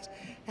best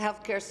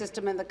healthcare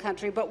system in the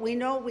country, but we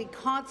know we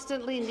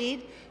constantly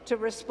need to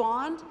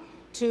respond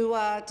to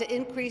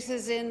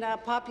increases in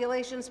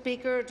population,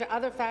 Speaker, to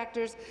other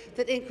factors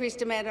that increase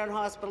demand on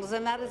hospitals.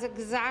 And that is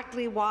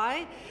exactly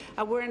why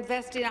we're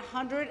investing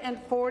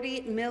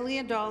 $140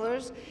 million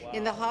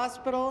in the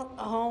hospital,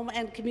 home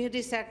and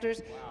community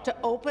sectors to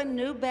open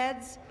new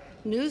beds,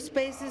 new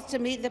spaces to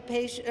meet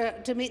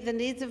the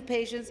needs of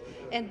patients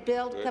and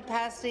build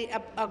capacity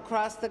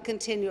across the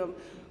continuum.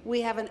 We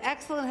have an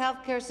excellent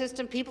healthcare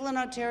system. People in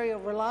Ontario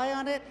rely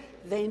on it.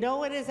 They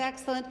know it is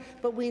excellent,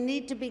 but we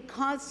need to be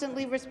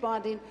constantly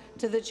responding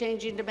to the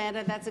changing demand,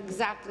 and that's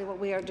exactly what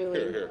we are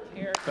doing.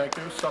 Here. Thank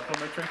you.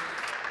 Supplementary.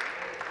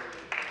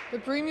 The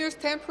Premier's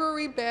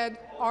temporary beds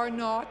are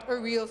not a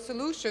real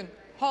solution.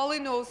 Holly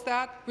knows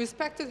that.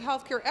 Respected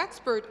healthcare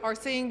experts are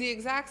saying the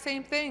exact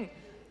same thing.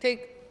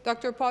 Take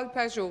Dr. Paul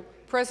Pajot,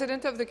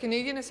 President of the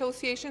Canadian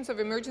Associations of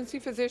Emergency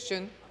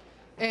Physicians,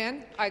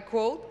 and, I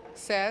quote,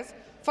 says,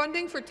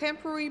 funding for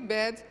temporary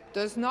beds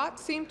does not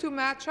seem to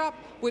match up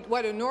with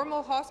what a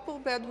normal hospital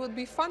bed would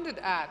be funded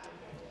at.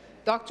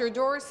 Dr.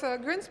 Doris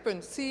Grinspan,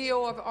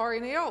 CEO of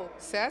RNAO,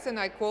 says, and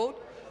I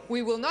quote,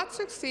 we will not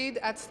succeed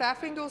at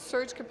staffing those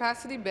surge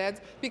capacity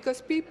beds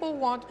because people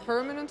want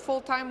permanent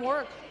full-time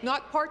work,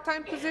 not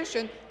part-time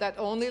positions that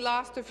only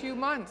last a few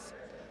months.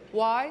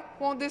 Why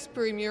won't this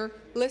Premier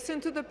listen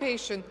to the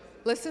patient,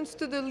 listens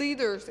to the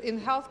leaders in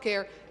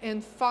healthcare,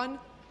 and fund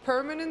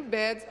permanent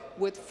beds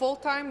with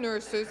full-time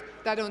nurses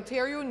that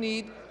Ontario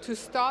need to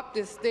stop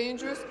this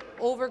dangerous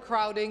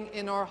overcrowding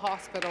in our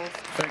hospitals?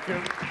 Thank you.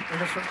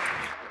 Minister.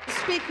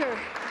 Speaker,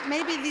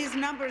 maybe these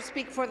numbers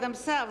speak for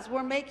themselves.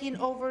 We're making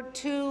over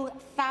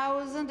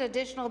 2,000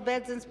 additional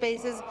beds and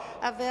spaces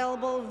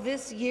available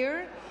this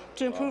year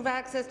to improve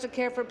access to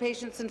care for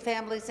patients and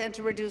families and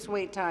to reduce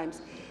wait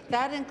times.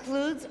 That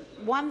includes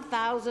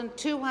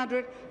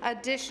 1,200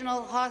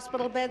 additional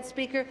hospital beds,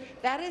 Speaker.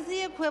 That is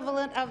the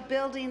equivalent of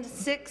building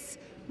 6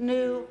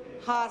 new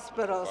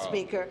hospitals,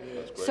 Speaker.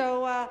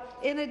 So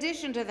in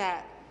addition to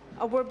that,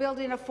 we're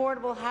building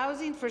affordable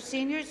housing for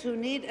seniors who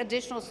need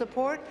additional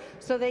support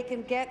so they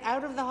can get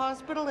out of the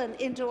hospital and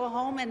into a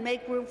home and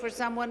make room for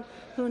someone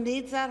who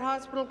needs that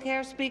hospital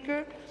care,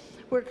 Speaker.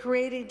 We're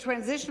creating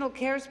transitional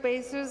care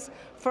spaces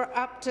for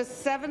up to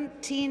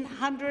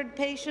 1,700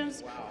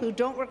 patients who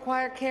don't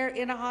require care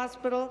in a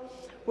hospital.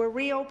 We're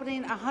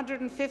reopening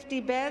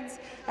 150 beds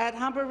at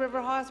Humber River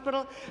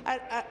Hospital,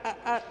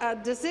 a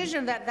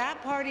decision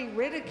that party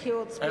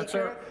ridiculed, Speaker.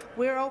 Answer.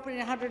 We're opening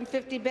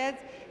 150 beds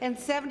and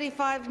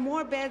 75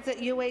 more beds at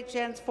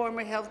UHN's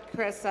former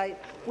Hillcrest site.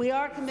 We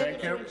are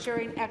committed to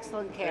ensuring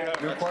excellent care.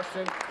 New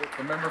question,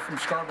 the member from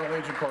Scarborough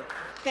Agincourt.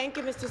 Thank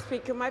you, Mr.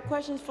 Speaker. My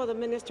question is for the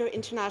Minister of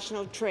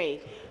International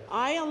Trade.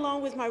 I,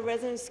 along with my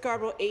resident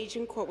Scarborough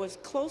Agincourt, was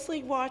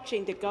closely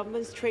watching the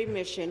government's trade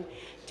mission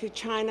to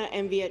China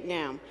and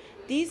Vietnam.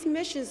 These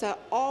missions are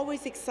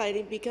always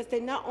exciting because they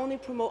not only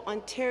promote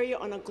Ontario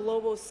on a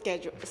global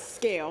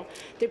scale,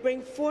 they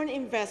bring foreign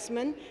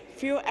investment,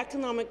 fuel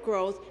economic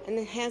growth, and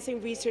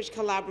enhancing research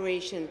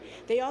collaboration.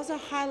 They also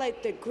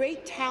highlight the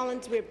great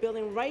talents we're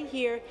building right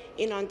here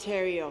in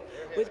Ontario.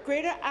 With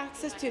greater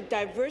access to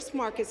diverse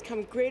markets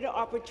come greater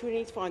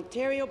opportunities for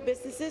Ontario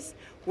businesses,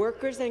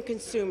 workers, and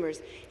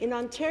consumers. In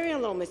Ontario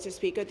alone, Mr.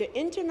 Speaker, the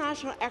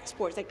international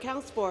exports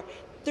accounts for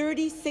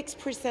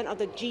 36% of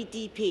the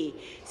GDP.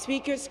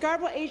 Speaker,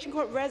 Scarborough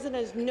Agincourt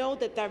residents know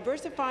that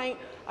diversifying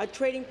our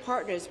trading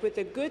partners with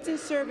the goods and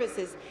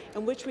services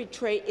in which we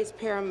trade is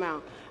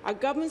paramount. Our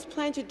government's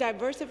plan to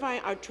diversify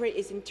our trade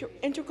is an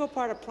integral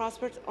part of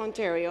Prosperous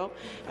Ontario,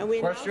 and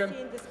we're now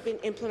seeing this being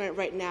implemented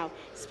right now.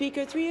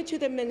 Speaker, through you to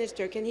the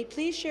Minister, can he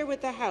please share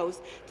with the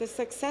House the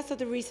success of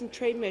the recent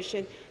trade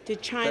mission to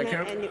China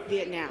and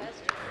Vietnam?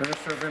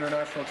 Minister of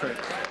International Trade.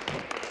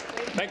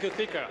 Thank you,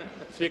 Speaker.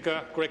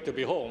 Speaker, great to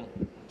be home.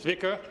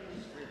 Speaker,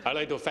 I'd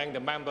like to thank the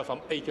member from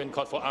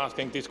Agincourt for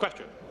asking this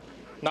question.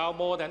 Now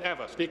more than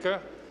ever, Speaker,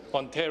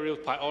 Ontario's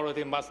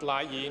priority must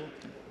lie in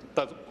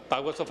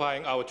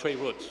diversifying our trade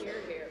routes.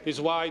 This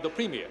is why the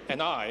Premier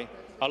and I,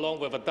 along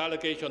with a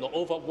delegation of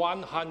over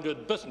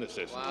 100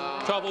 businesses,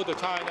 traveled to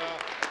China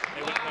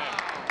and Vietnam.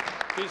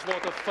 This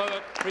was the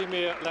third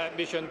Premier-led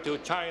mission to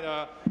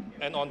China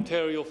and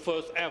Ontario's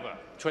first ever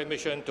trade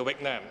mission to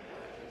Vietnam.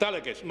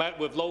 Delegates met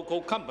with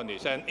local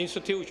companies and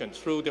institutions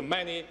through the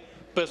many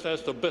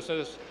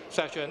business-to-business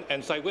sessions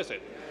and site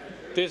visits.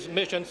 This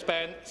mission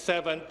spanned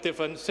 7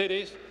 different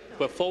cities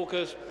with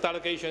focused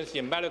delegations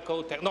in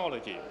medical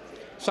technology,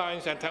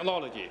 science and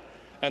technology,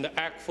 and the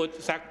ag-food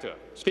sector.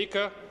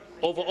 Speaker,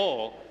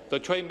 overall, the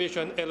trade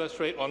mission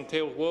illustrates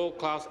Ontario's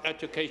world-class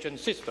education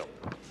system,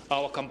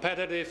 our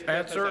competitive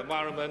business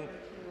environment,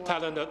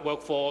 talented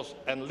workforce,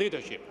 and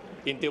leadership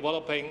in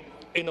developing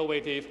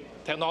innovative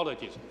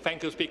technologies.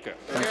 Thank you, Speaker.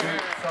 Thank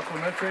you.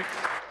 Supplementary.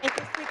 Thank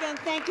you, Speaker, and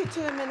thank you to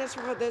the Minister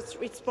for this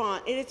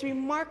response. It is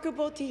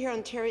remarkable to hear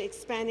Ontario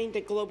expanding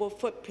the global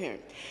footprint.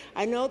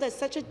 I know that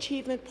such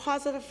achievement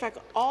positively affects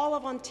all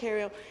of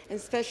Ontario, and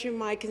especially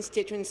my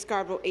constituent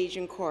Scarborough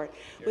Agincourt.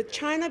 With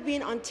China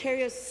being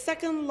Ontario's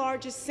second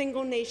largest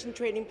single nation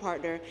trading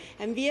partner,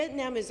 and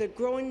Vietnam is a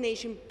growing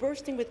nation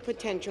bursting with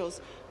potentials,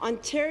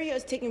 Ontario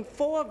is taking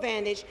full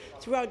advantage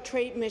through our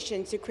trade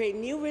missions to create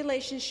new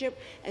relationships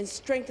and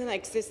strengthen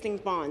existing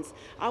bonds.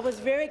 I was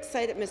very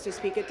excited, Mr.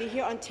 Speaker, to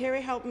hear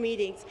Ontario held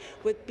meetings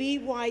with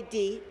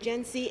BYD,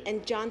 Genesee,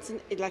 and Johnson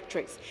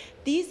Electrics.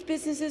 These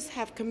businesses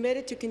have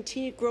committed to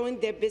continue growing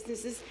their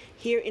businesses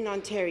here in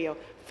Ontario,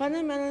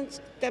 fundamentally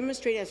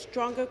demonstrating a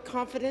stronger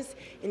confidence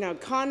in our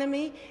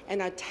economy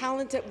and our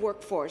talented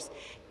workforce.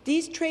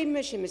 These trade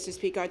missions, Mr.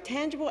 Speaker, are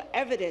tangible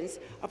evidence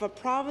of a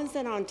province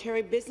and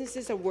Ontario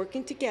businesses are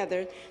working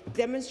together to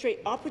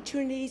demonstrate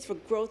opportunities for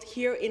growth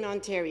here in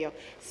Ontario.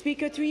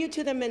 Speaker, through you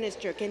to the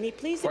Minister, can he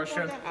please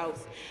inform the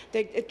House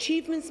the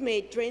achievements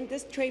made during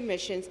this trade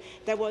missions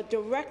that will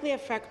directly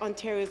affect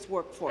Ontario's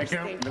workforce?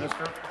 Thank you.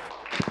 Minister.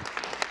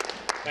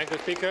 Thank you,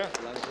 Speaker.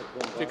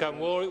 Speaker, I'm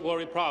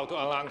very proud to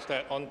announce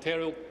that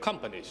Ontario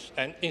companies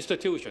and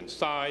institutions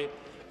signed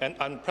an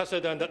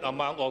unprecedented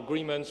amount of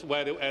agreements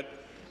valued at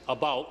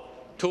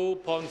about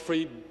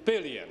 $2.3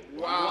 billion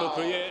to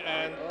create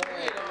an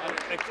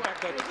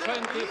expected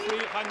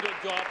 2,300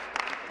 jobs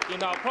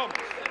in our province.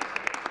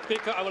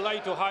 Speaker, I would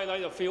like to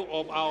highlight a few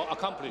of our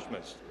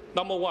accomplishments.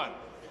 Number one,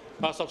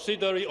 a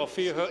subsidiary of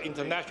Fearher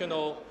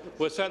International,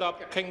 will set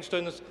up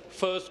Kingston's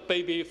first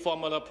baby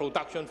formula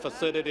production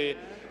facility,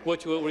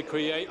 which will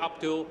recreate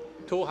up to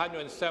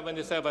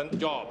 277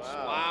 jobs.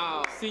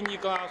 Wow. Senior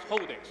Glass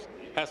Holdings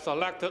has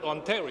selected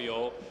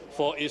Ontario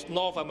for its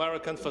North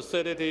American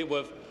facility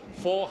with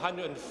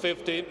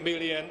 $450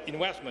 million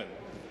investment.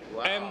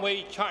 Wow.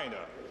 Amway China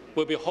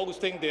will be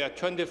hosting their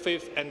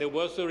 25th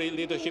anniversary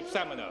leadership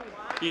seminar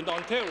in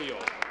Ontario.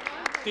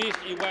 This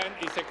event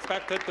is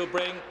expected to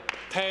bring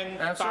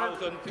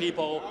 10,000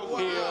 people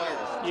here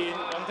in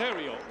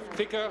Ontario.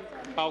 Speaker,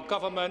 our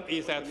government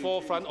is at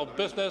forefront of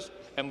business,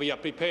 and we are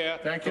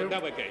prepared to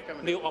navigate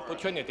new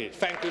opportunities.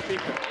 Thank you,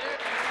 Speaker.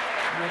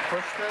 New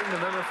question, the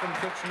member from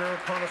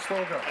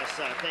Kitchener-Conestoga.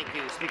 Yes, thank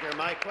you, Speaker.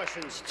 My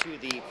questions to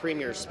the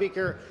Premier.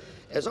 Speaker,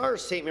 as our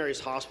St. Mary's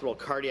Hospital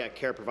cardiac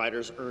care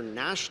providers earn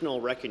national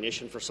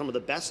recognition for some of the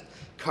best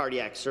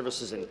cardiac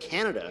services in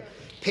Canada,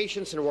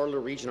 patients in Waterloo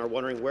Region are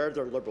wondering where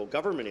their Liberal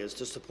government is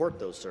to support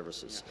those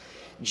services.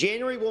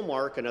 January will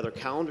mark another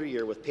calendar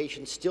year with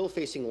patients still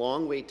facing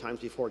long wait times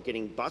before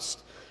getting bused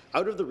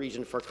out of the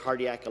region for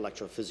cardiac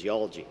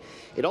electrophysiology.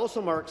 It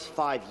also marks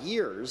 5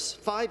 years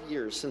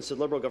since the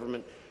Liberal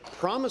government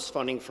promised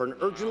funding for an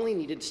urgently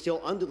needed, still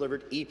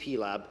undelivered EP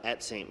lab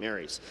at St.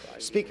 Mary's.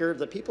 Speaker,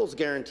 the People's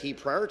Guarantee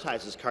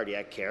prioritizes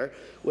cardiac care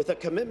with a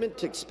commitment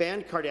to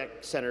expand cardiac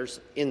centres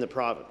in the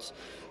province.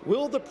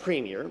 Will the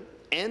Premier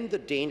end the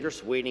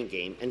dangerous waiting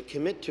game and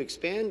commit to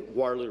expand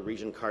Waterloo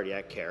Region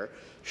cardiac care,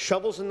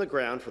 shovels in the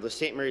ground for the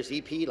St. Mary's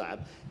EP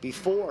lab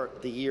before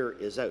the year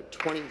is out,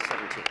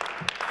 2017?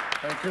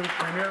 Thank you,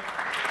 Premier.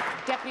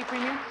 Deputy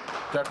Premier.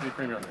 Deputy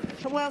Premier.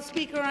 Well,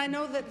 Speaker, I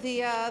know that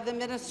the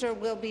minister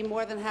will be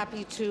more than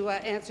happy to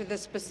answer the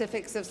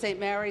specifics of St.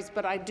 Mary's,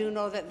 but I do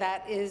know that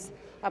that is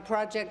a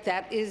project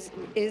that is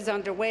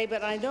underway.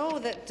 But I know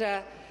that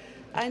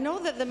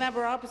the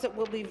member opposite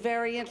will be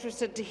very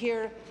interested to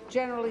hear,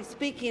 generally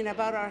speaking,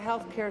 about our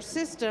healthcare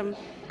system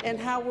and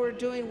how we're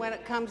doing when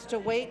it comes to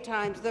wait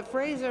times. The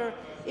Fraser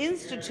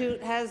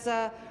Institute has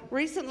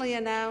recently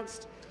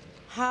announced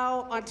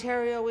how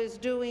Ontario is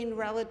doing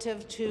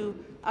relative to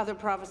other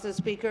provinces,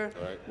 Speaker.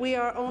 Right. We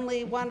are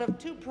only one of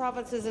 2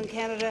 provinces in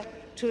Canada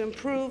to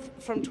improve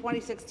from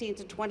 2016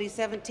 to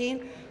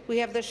 2017. We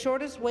have the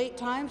shortest wait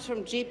times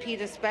from GP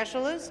to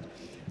specialist,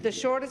 the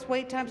shortest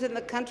wait times in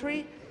the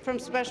country from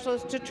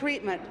specialist to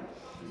treatment.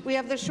 We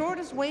have the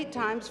shortest wait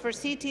times for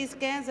CT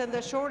scans and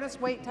the shortest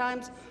wait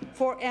times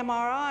for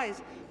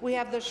MRIs. We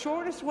have the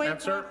shortest wait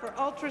time for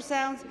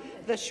ultrasounds,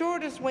 the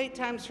shortest wait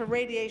times for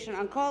radiation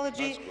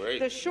oncology,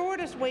 the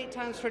shortest wait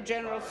times for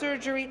general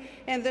surgery,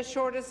 and the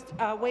shortest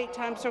wait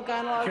times for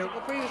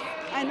gynecological procedures.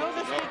 I know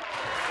this.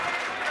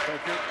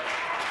 Thank you.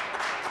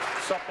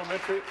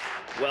 Supplementary.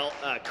 Well,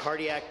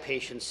 cardiac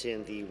patients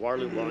in the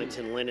Waterloo,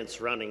 Wellington, Lynn, and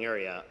surrounding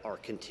area are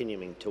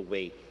continuing to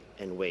wait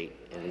and wait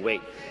and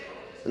wait.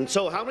 And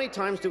so how many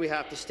times do we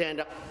have to stand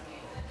up?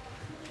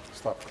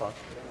 Stop the clock.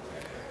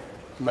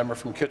 The member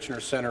from Kitchener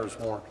Centre is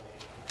warned.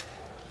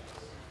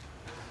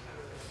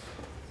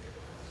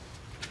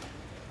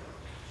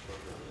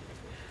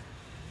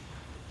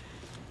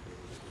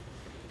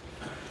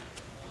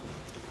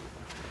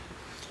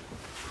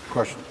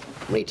 Question.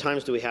 How many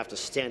times do we have to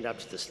stand up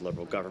to this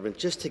Liberal government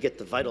just to get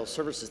the vital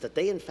services that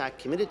they in fact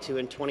committed to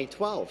in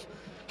 2012?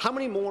 How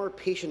many more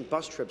patient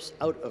bus trips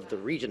out of the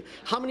region?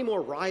 How many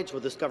more rides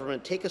will this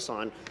government take us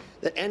on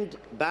that end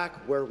back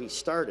where we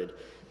started?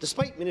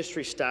 Despite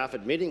ministry staff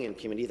admitting in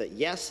committee that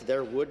yes,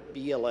 there would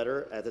be a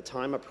letter at the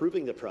time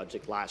approving the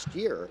project last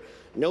year,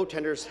 no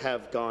tenders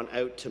have gone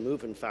out to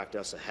move, in fact,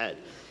 us ahead.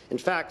 In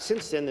fact,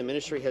 since then, the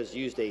ministry has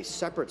used a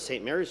separate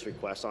St. Mary's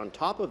request on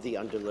top of the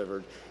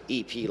undelivered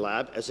EP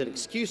lab as an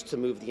excuse to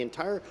move the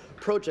entire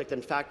project,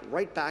 in fact,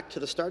 right back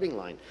to the starting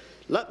line.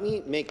 Let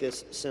me make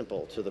this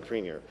simple to the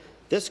Premier.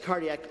 This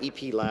cardiac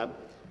EP lab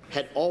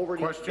had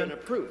already been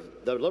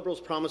approved. The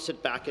Liberals promised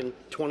it back in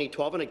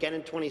 2012 and again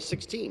in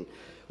 2016.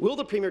 Will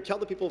the Premier tell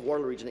the people of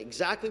Waterloo Region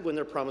exactly when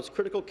their promised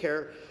critical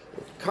care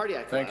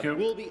cardiac lab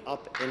will be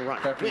up and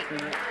running?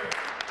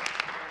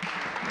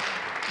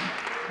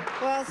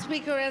 Well,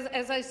 Speaker,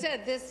 as I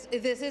said, this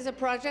is a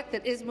project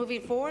that is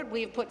moving forward.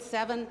 We've put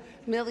 $7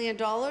 million,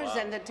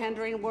 and the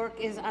tendering work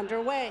is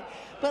underway.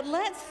 But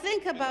let's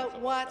think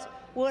about what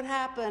would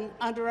happen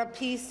under a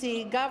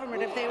PC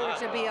government if they were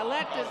to be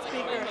elected,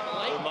 Speaker.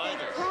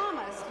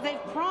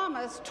 They've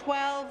promised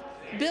 $12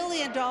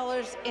 billion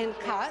in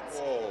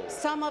cuts.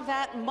 Some of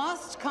that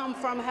must come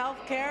from health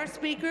care,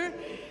 Speaker.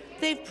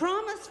 They've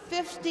promised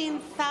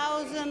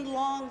 15,000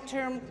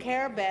 long-term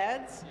care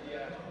beds,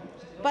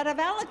 but have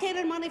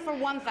allocated money for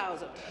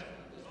 1,000.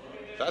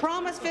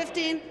 Promised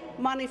 15,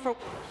 money for...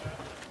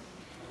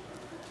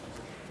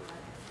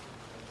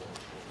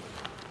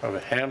 I have a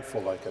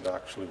handful I could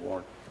actually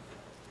warn.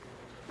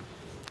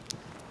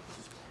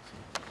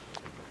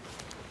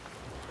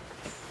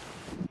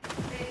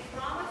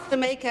 To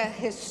make a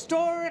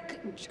historic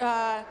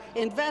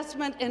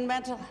investment in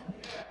mental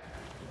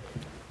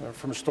health.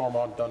 From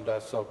Stormont,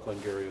 Dundas, South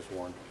Glengarry is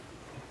warned.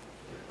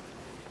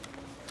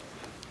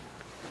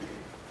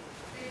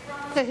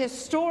 The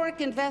historic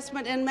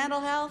investment in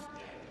mental health,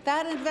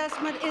 that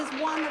investment is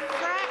one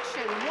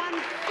fraction,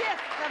 1/5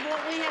 of what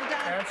we have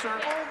done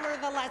over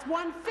the last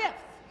 1/5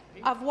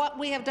 of what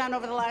we have done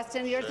over the last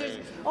 10 years. There's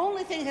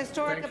only thing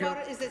historic about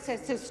it is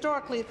it's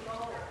historically.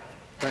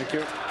 Thank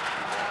you.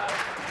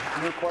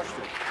 New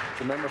question.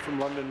 The member from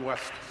London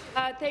West.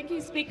 Thank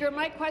you, Speaker.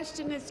 My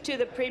question is to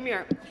the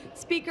Premier.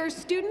 Speaker,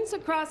 students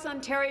across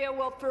Ontario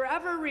will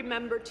forever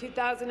remember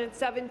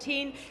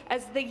 2017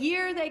 as the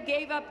year they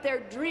gave up their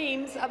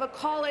dreams of a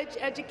college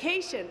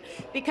education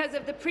because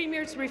of the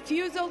Premier's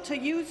refusal to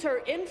use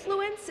her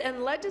influence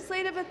and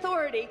legislative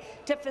authority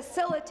to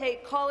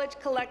facilitate college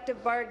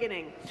collective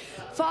bargaining.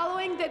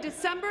 Following the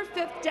December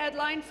 5th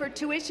deadline for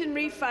tuition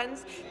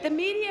refunds, the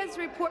media's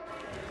report—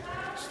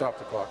 Stop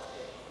the clock.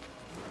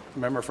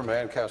 Member from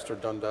Ancaster,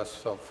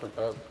 Dundas,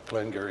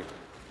 Glengarry,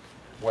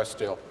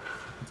 Westdale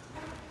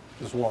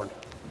is warned.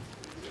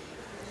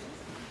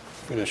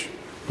 Finish.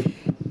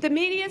 The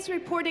media is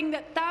reporting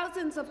that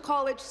thousands of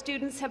college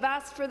students have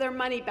asked for their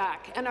money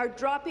back and are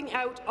dropping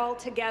out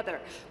altogether.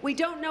 We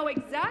don't know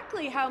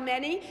exactly how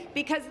many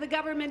because the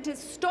government is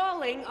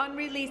stalling on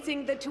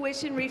releasing the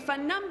tuition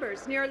refund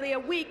numbers nearly a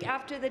week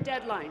after the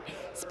deadline.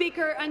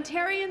 Speaker,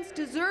 Ontarians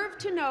deserve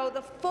to know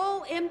the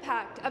full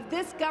impact of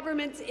this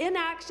government's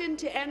inaction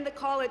to end the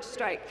college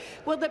strike.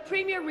 Will the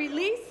Premier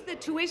release the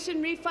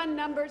tuition refund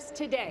numbers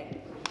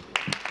today?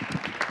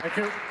 Thank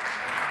you.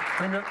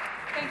 Premier.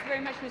 Thank you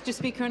very much, Mr.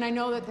 Speaker, and I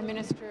know that the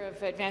Minister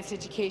of Advanced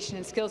Education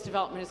and Skills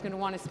Development is going to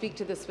want to speak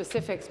to the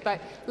specifics,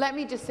 but let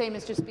me just say,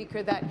 Mr.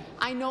 Speaker, that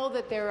I know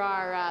that there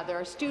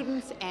are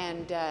students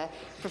and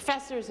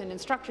professors and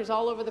instructors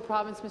all over the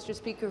province, Mr.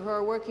 Speaker, who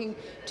are working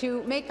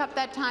to make up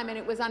that time, and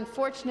it was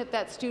unfortunate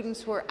that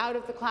students were out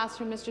of the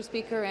classroom, Mr.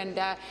 Speaker, and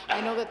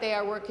I know that they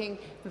are working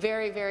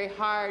very, very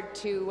hard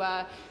to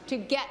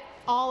get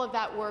all of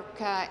that work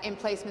in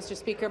place, Mr.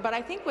 Speaker. But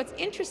I think what's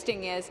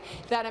interesting is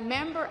that a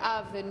member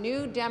of the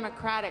New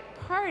Democratic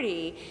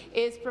Party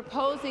is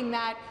proposing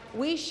that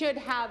we should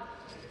have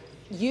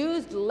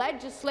used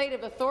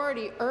legislative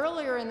authority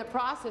earlier in the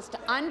process to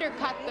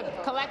undercut the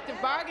collective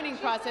bargaining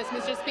process,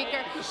 Mr.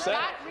 Speaker.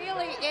 That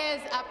really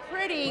is a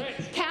pretty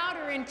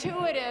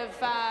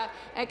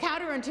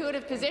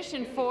counterintuitive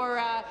position for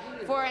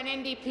an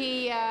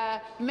NDP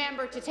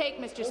member to take,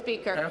 Mr.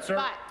 Speaker. Answer.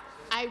 But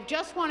I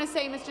just want to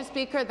say, Mr.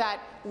 Speaker,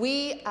 that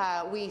we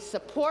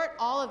support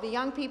all of the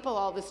young people,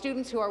 all the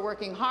students who are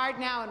working hard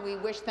now, and we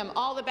wish them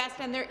all the best.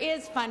 And there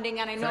is funding,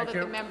 and I know that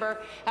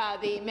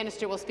the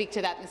minister will speak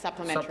to that in the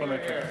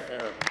supplementary.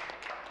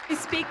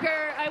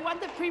 Speaker, I want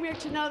the Premier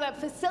to know that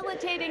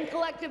facilitating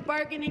collective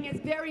bargaining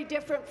is very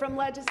different from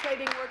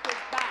legislating workers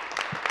back.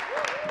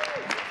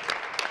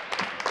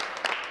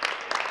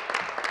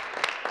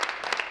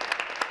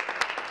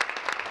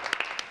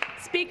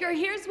 Speaker,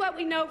 here's what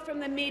we know from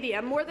the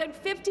media. More than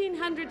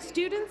 1,500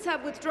 students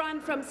have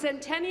withdrawn from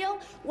Centennial.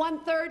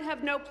 1/3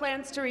 have no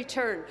plans to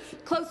return.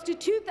 Close to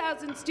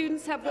 2,000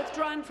 students have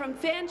withdrawn from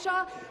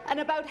Fanshawe, and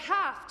about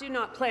half do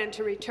not plan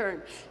to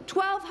return.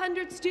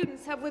 1,200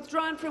 students have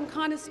withdrawn from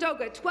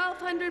Conestoga,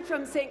 1,200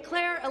 from St.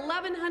 Clair,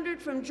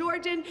 1,100 from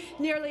Georgian,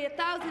 nearly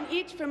 1,000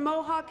 each from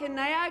Mohawk and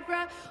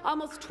Niagara,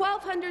 almost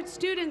 1,200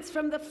 students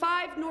from the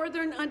 5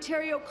 Northern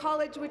Ontario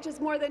College, which is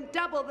more than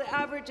double the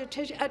average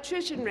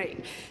attrition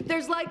rate.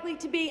 There's likely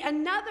to be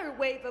another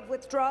wave of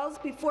withdrawals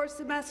before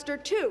semester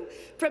 2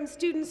 from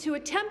students who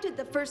attempted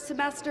the first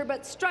semester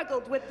but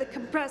struggled with the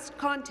compressed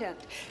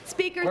content.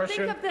 Speaker,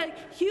 think of the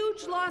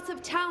huge loss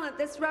of talent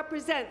this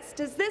represents.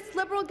 Does this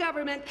Liberal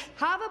government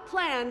have a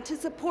plan to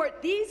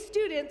support these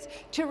students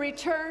to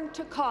return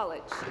to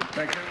college?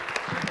 Thank you.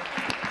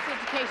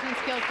 Education and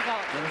Skills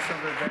Development. Minister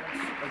of Advanced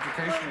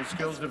Education and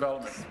Skills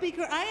Development.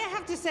 Speaker, I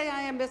have to say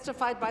I am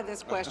mystified by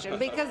this question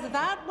because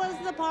that was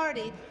the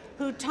party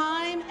who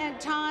time and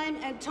time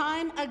and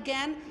time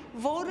again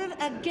voted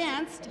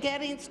against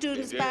getting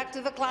students back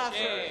to the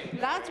classroom.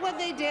 That's what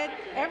they did.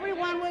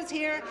 Everyone was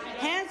here.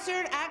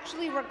 Hansard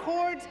actually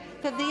records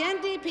that the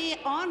NDP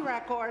on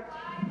record.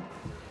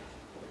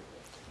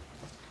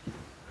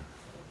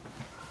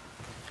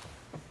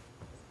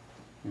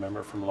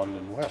 Member from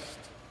London West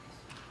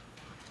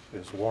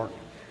is warned.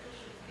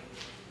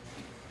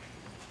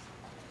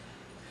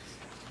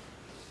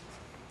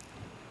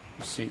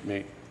 The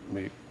seatmate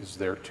is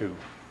there too.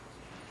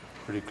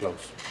 Pretty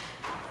close.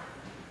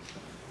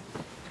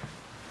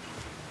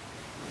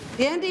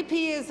 The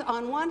NDP is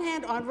on one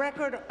hand on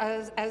record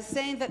as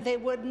saying that they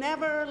would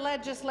never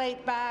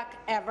legislate back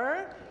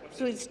ever,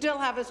 so we'd still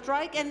have a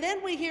strike, and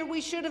then we hear we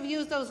should have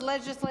used those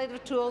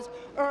legislative tools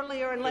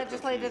earlier and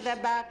legislated them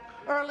back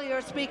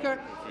earlier,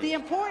 Speaker. The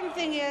important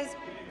thing is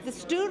the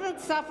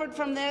students suffered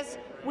from this.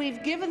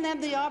 We've given them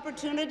the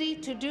opportunity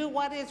to do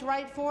what is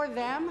right for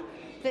them.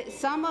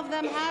 Some of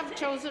them have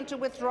chosen to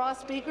withdraw,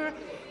 Speaker,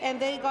 and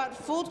they got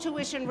full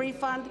tuition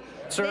refund.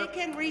 Sir. They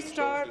can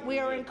restart. We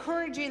are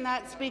encouraging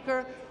that,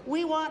 Speaker.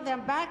 We want them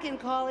back in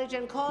college,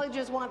 and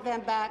colleges want them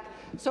back.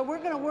 So we're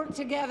going to work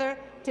together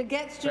to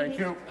get students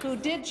who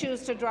did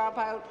choose to drop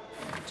out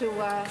to.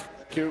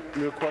 Thank you.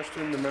 New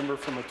question, the member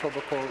from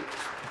Etobicoke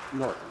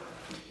North.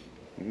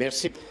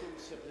 Merci.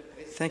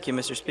 Thank you,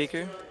 Mr.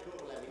 Speaker.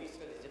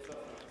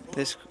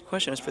 This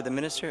question is for the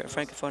Minister of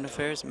Francophone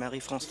Affairs,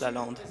 Marie-France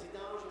Lalonde.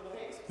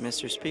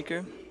 Mr.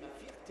 Speaker,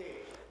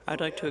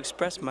 I'd like to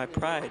express my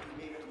pride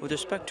with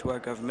respect to our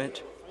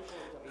government,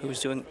 who is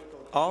doing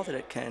all that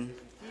it can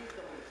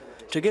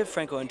to give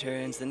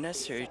Franco-Ontarians the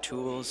necessary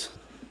tools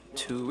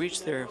to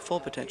reach their full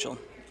potential.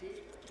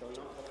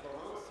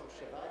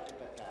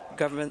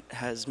 Government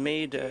has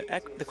made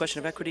the question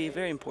of equity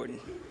very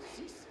important.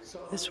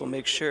 This will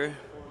make sure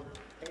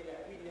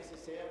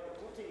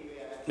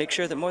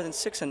that more than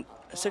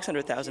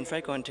 600,000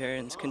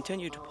 Franco-Ontarians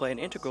continue to play an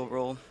integral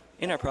role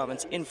in our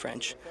province in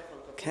French.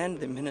 Can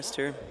the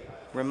Minister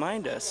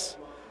remind us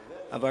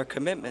of our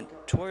commitment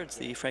towards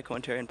the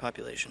Franco-Ontarian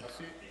population?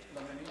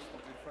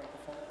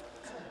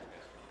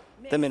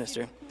 The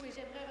Minister.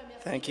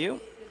 Thank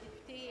you.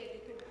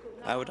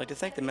 I would like to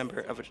thank the member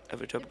of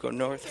Etobicoke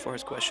North for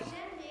his question.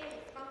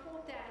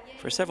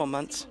 For several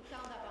months,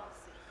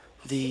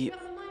 the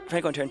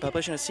Franco-Ontarian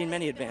population has seen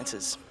many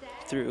advances.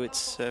 Through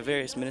its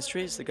various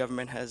ministries, the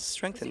government has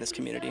strengthened this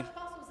community.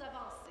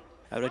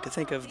 I would like to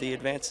think of the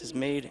advances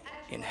made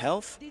in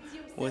health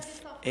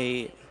with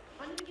an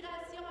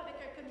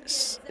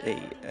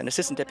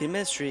assistant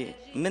deputy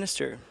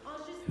minister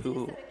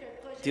who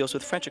deals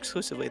with French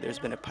exclusively. There's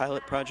been a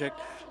pilot project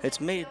that's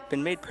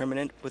been made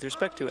permanent with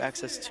respect to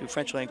access to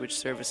French language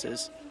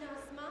services.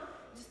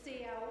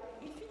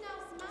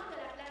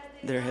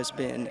 There has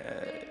been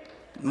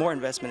more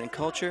investment in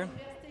culture.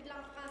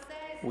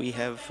 We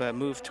have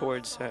moved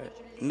towards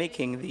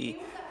making the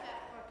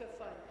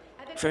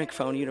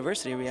Francophone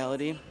University a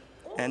reality,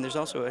 and there's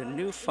also a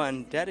new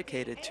fund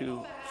dedicated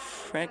to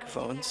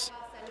Francophones,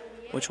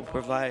 which will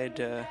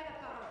provide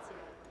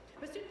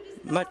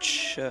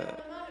much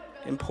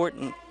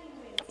important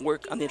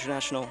work on the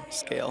international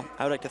scale.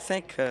 I would like to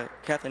thank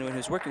Kathleen Wynne,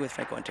 who's working with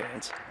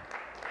Franco-Ontarians.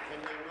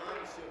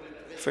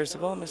 First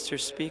of all, Mr.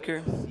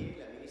 Speaker,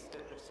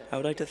 I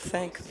would like to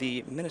thank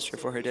the Minister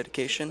for her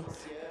dedication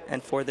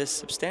and for this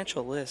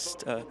substantial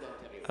list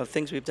of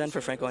things we've done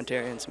for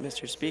Franco-Ontarians.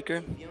 Mr.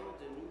 Speaker,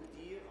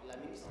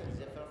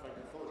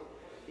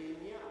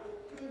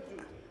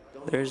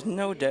 there's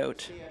no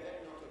doubt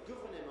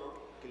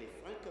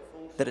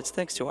that it's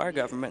thanks to our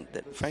government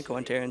that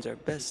Franco-Ontarians are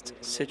best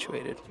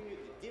situated.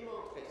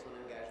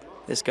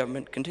 This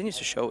government continues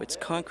to show its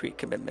concrete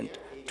commitment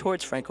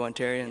towards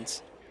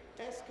Franco-Ontarians.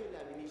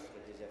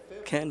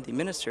 Can the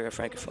Minister of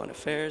Francophone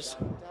Affairs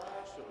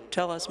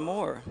tell us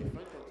more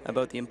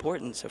about the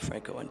importance of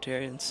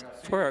Franco-Ontarians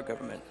for our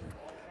government?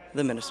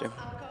 The Minister.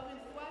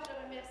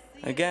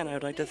 Again, I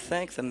would like to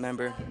thank the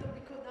member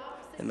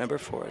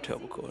for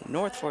Etobicoke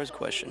North for his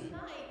question.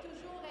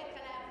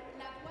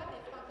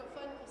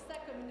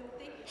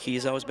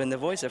 He's always been the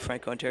voice of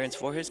Franco-Ontarians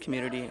for his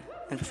community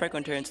and for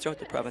Franco-Ontarians throughout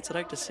the province. I'd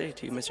like to say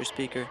to you, Mr.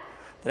 Speaker,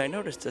 that I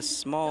noticed a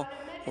small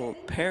little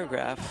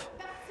paragraph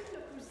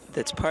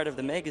that's part of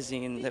the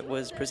magazine that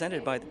was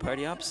presented by the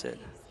party opposite.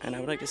 And I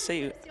would like to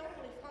say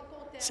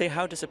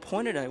how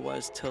disappointed I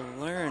was to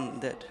learn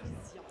that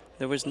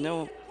there was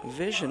no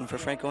vision for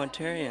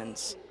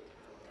Franco-Ontarians.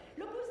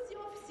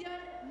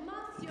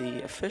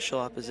 The official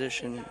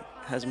opposition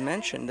has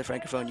mentioned the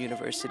Francophone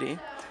University,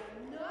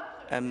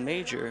 a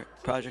major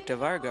project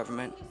of our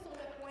government.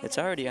 It's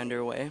already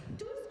underway.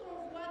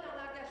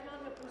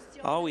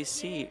 All we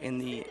see in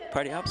the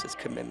party opposite's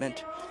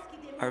commitment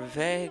are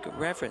vague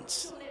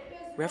references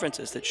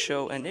that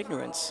show an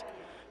ignorance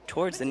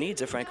towards the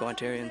needs of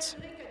Franco-Ontarians.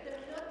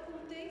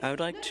 I would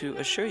like to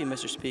assure you,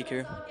 Mr.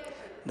 Speaker,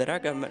 that our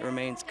government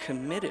remains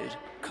committed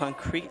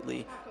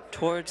concretely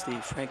towards the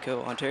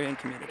Franco-Ontarian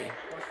community.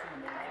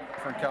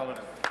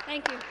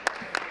 Thank you.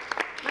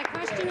 My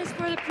question is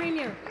for the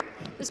Premier.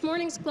 This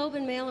morning's Globe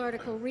and Mail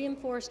article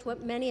reinforced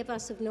what many of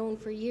us have known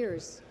for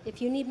years.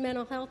 If you need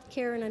mental health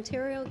care in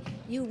Ontario,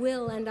 you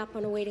will end up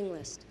on a waiting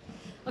list.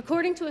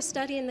 According to a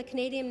study in the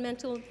Canadian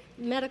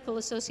Medical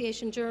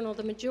Association Journal,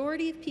 the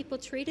majority of people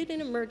treated in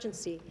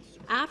emergency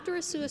after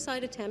a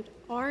suicide attempt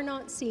are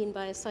not seen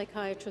by a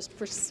psychiatrist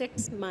for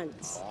 6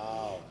 months.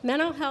 Wow.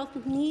 Mental health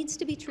needs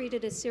to be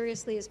treated as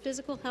seriously as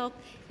physical health,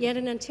 yet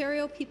in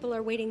Ontario, people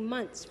are waiting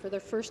months for their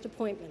first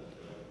appointment.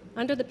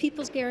 Under the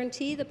People's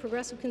Guarantee, the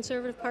Progressive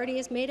Conservative Party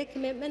has made a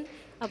commitment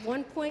of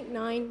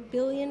 $1.9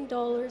 billion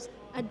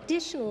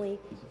additionally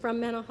from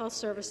mental health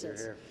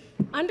services.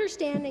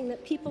 Understanding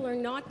that people are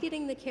not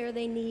getting the care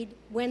they need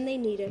when they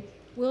need it,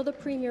 will the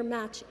Premier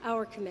match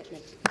our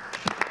commitment?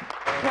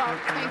 Well,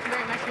 thank you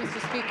very much, Mr.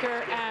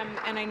 Speaker.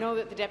 And I know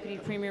that the Deputy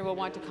Premier will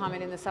want to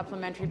comment in the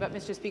supplementary, but,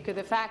 Mr. Speaker,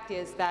 the fact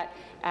is that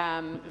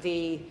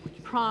the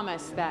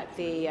promise that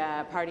the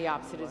party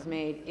opposite has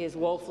made is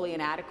woefully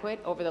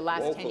inadequate. Over the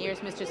last 10 years,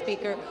 Mr.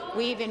 Speaker,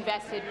 we've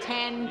invested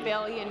 $10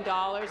 billion,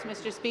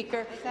 Mr.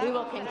 Speaker. We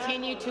will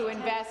continue to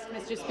invest,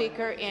 Mr.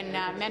 Speaker, in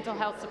mental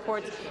health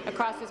supports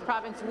across this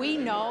province. We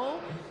know,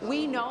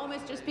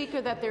 Mr.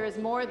 Speaker, that there is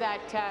more that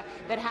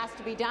has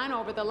to be done.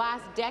 Over the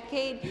last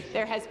decade,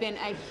 there has been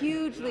a huge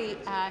hugely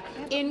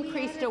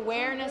increased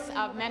awareness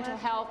of mental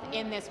health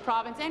in this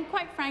province and,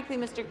 quite frankly,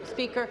 Mr.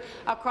 Speaker,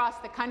 across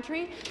the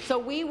country. So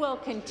we will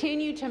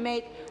continue to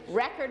make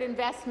record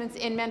investments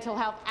in mental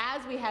health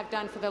as we have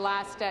done for the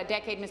last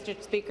decade,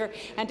 Mr. Speaker,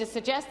 and to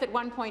suggest that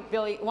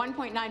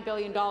 $1.9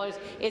 billion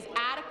is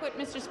adequate,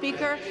 Mr.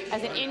 Speaker,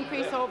 as an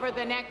increase over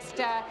the next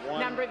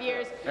number of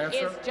years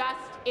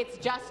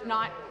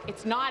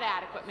it's not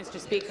adequate, Mr.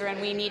 Speaker,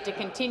 and we need to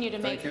continue to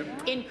make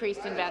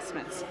increased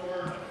investments.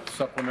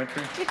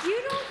 Supplementary. If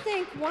you don't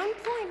think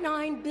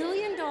 $1.9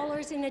 billion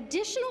in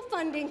additional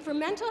funding for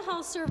mental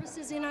health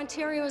services in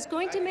Ontario is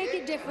going to make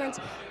a difference,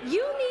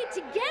 you need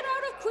to get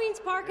out of Queen's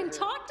Park and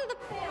talk to the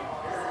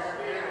families.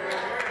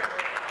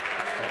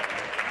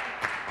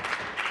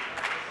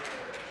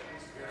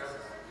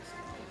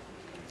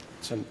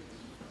 It's an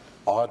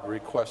odd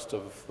request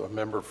of a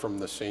member from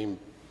the same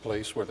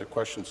place where the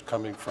question's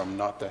coming from,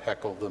 not to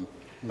heckle the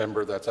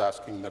member that's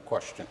asking the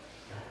question.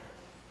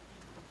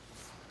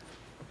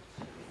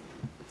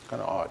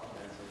 Kind of odd.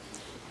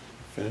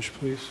 Finish,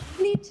 please.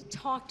 You need to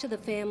talk to the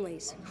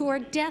families who are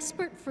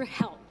desperate for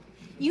help.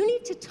 You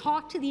need to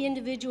talk to the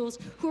individuals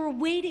who are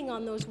waiting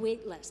on those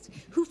wait lists,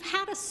 who've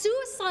had a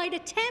suicide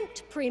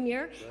attempt,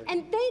 Premier,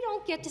 and they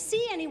don't get to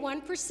see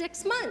anyone for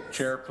 6 months.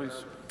 Chair,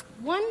 please.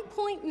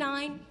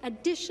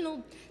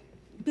 $1.9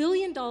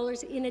 billion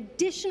in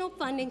additional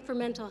funding for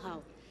mental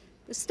health.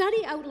 The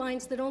study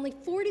outlines that only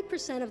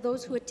 40% of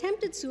those who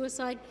attempted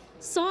suicide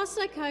saw a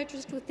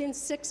psychiatrist within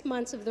 6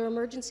 months of their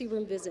emergency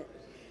room visit.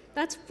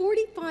 That's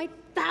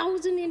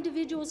 45,000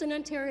 individuals in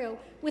Ontario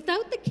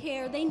without the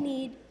care they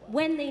need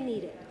when they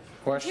need it.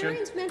 Question.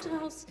 Ontario's mental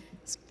health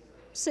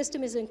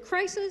system is in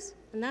crisis,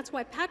 and that's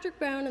why Patrick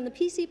Brown and the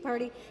PC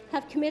Party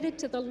have committed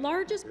to the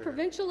largest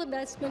provincial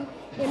investment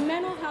in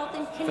mental health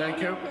in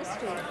Canadian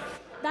history.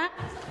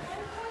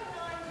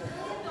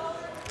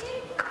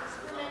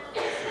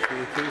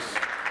 Please.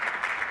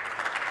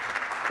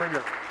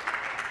 Premier.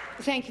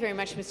 Thank you very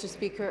much, Mr.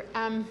 Speaker.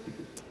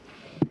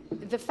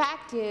 The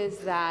fact is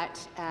that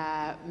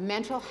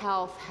mental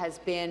health has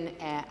been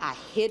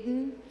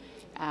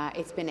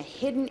it's been a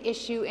hidden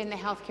issue in the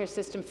healthcare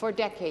system for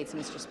decades,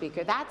 Mr.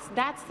 Speaker.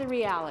 That's the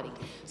reality.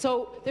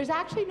 So there's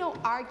actually no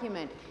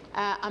argument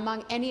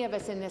among any of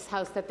us in this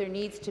House that there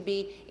needs to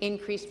be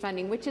increased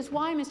funding, which is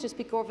why, Mr.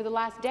 Speaker, over the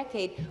last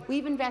decade,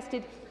 we've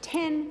invested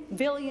 $10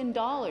 billion,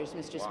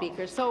 Mr.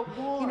 Speaker. So,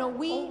 you know,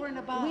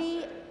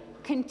 we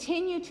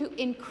continue to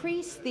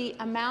increase the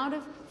amount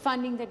of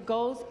funding that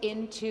goes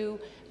into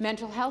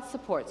mental health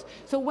supports.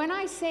 So when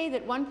I say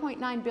that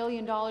 $1.9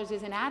 billion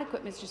is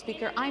inadequate, Mr.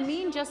 Speaker, I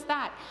mean just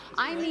that.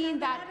 I mean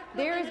that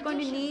there is going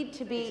to need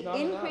to be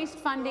increased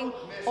funding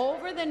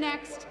over the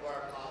next...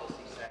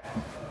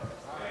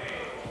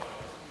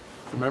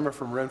 The member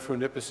from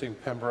Renfrew-Nipissing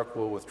Pembroke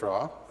will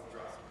withdraw.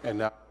 And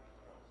now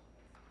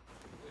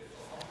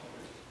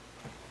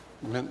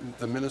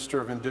the Minister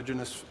of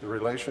Indigenous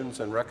Relations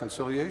and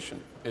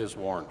Reconciliation is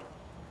warned.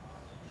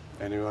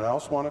 Anyone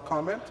else want to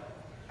comment?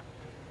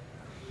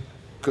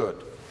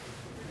 Good.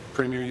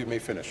 Premier, you may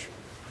finish.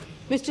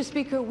 Mr.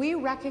 Speaker, we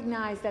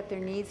recognize that there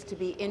needs to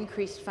be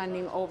increased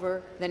funding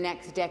over the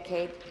next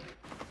decade.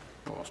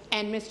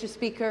 And, Mr.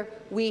 Speaker,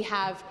 we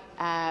have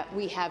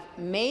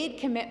made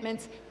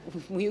commitments.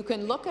 You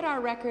can look at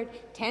our record,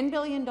 $10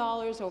 billion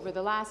over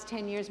the last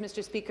 10 years,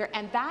 Mr. Speaker,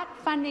 and that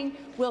funding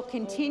will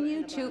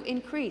continue to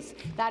increase.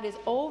 That is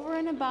over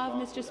and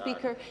above, Mr.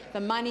 Speaker, the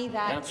money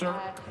that,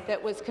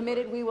 that was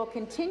committed. We will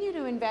continue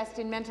to invest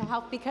in mental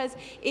health because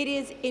it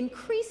is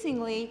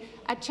increasingly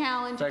a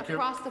challenge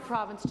across the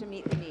province to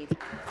meet the needs.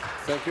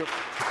 Thank you.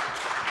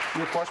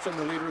 Your question,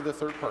 the Leader of the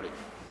Third Party.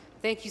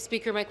 Thank you,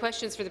 Speaker. My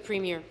question is for the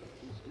Premier.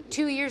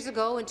 2 years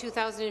ago, in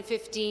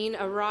 2015,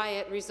 a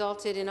riot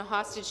resulted in a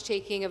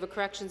hostage-taking of a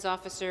corrections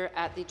officer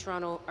at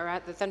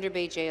the Thunder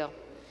Bay Jail.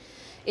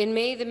 In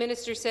May, the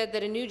minister said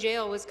that a new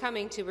jail was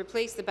coming to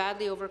replace the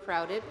badly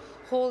overcrowded,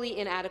 wholly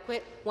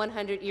inadequate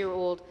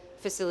 100-year-old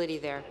facility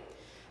there.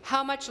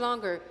 How much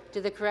longer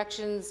do the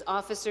corrections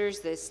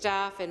officers, the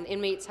staff and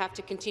inmates have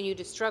to continue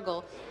to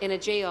struggle in a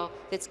jail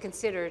that's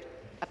considered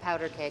a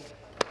powder keg?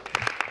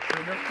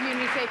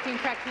 Community Safety and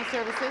Correctional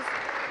Services.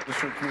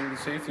 District Community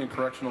Safety and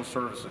Correctional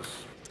Services.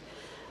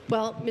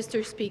 Well,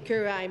 Mr.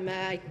 Speaker,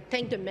 I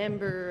thank the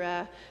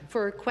member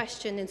for her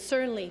question, and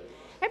certainly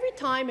every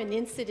time an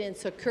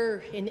incident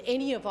occurs in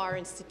any of our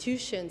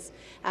institutions,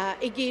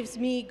 it gives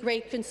me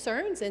great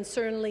concerns and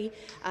certainly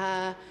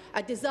a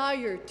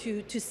desire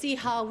to see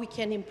how we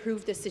can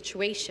improve the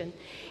situation.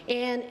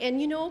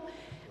 And you know,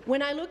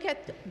 when I look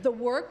at the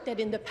work that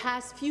in the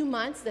past few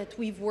months that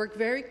we've worked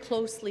very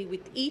closely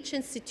with each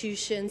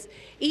institutions,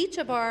 each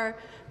of our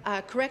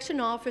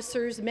correction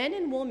officers, men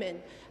and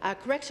women,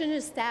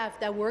 correctional staff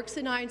that works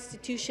in our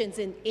institutions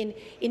in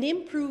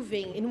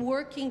improving, in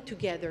working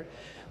together,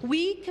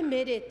 we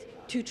committed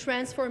to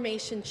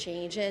transformation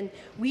change, and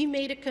we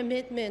made a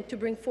commitment to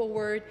bring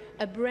forward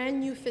a brand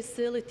new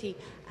facility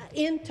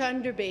in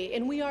Thunder Bay,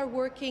 and we are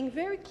working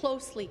very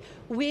closely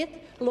with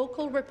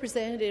local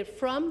representatives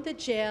from the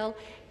jail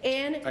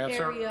and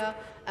area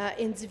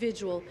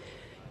individual.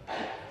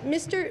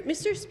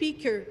 Mr.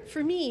 Speaker,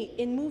 for me,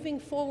 in moving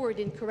forward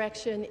in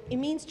correction, it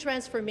means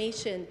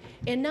transformation,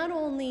 and not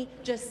only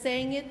just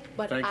saying it,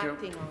 but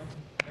acting on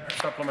it.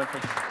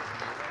 Supplementary.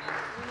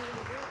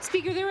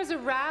 Speaker, there was a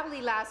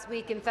rally last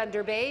week in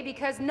Thunder Bay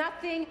because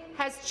nothing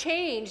has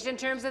changed in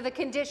terms of the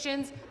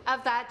conditions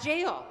of that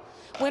jail.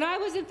 When I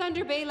was in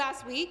Thunder Bay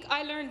last week,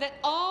 I learned that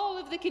all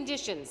of the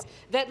conditions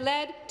that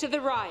led to the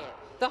riot,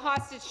 the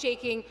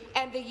hostage-taking,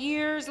 and the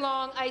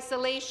years-long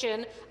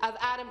isolation of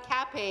Adam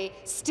Capay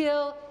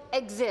still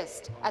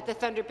exist at the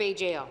Thunder Bay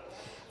Jail.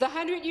 The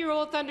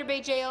 100-year-old Thunder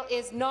Bay Jail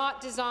is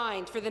not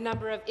designed for the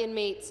number of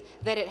inmates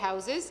that it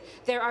houses.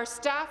 There are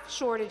staff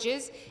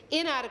shortages,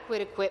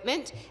 inadequate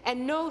equipment,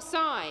 and no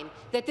sign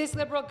that this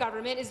Liberal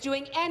government is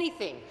doing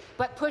anything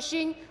but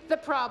pushing the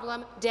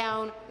problem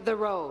down the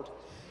road.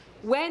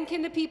 When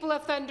can the people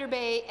of Thunder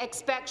Bay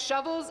expect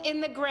shovels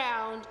in the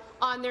ground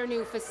on their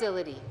new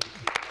facility?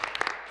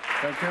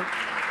 Thank you.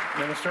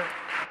 Minister.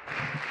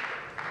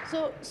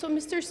 So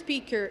Mr.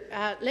 Speaker,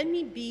 let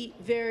me be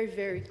very,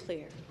 very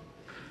clear.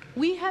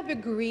 We have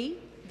agreed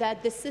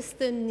that the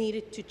system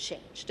needed to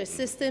change. The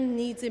system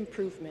needs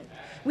improvement.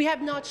 We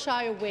have not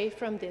shied away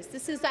from this.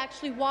 This is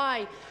actually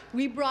why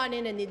we brought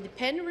in an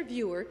independent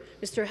reviewer,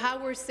 Mr.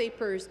 Howard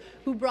Sapers,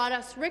 who brought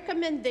us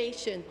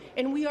recommendations,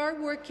 and we are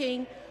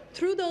working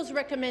through those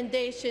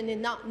recommendations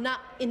in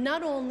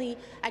not only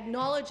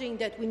acknowledging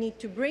that we need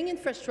to bring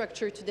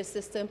infrastructure to the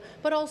system,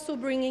 but also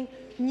bringing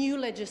new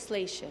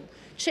legislation,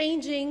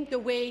 changing the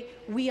way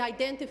we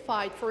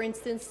identified, for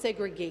instance,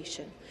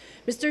 segregation.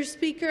 Mr.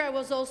 Speaker, I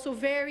was also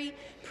very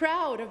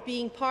proud of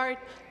being part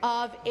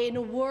of an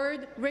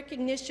award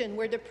recognition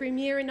where the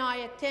Premier and I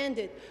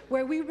attended,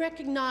 where we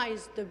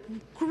recognized the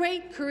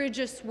great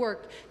courageous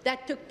work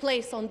that took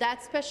place on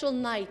that special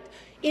night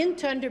in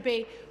Thunder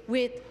Bay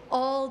with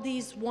all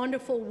these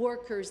wonderful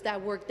workers that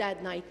worked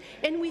that night.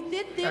 And we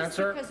did this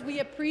because we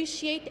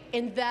appreciate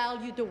and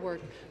value the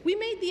work. We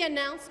made the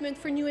announcement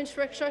for new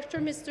infrastructure,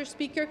 Mr.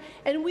 Speaker,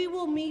 and we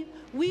will be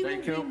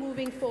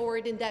moving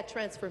forward in that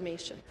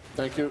transformation.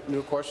 Thank you.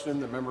 New question,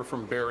 the member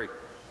from Barrie.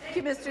 Thank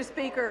you, Mr.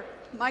 Speaker.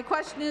 My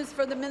question is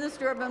for the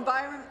Minister of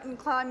Environment and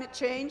Climate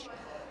Change.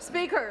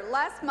 Speaker,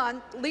 last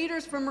month,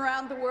 leaders from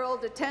around the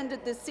world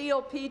attended the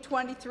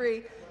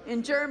COP23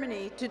 in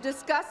Germany to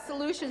discuss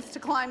solutions to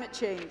climate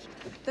change.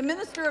 The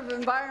Minister of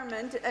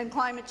Environment and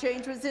Climate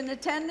Change was in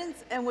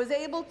attendance and was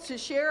able to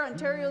share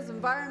Ontario's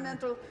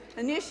environmental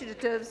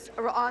initiatives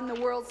on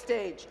the world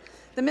stage.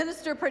 The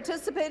minister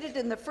participated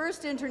in the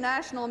first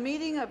international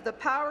meeting of the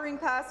Powering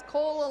Past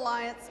Coal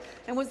Alliance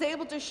and was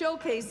able to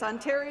showcase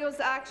Ontario's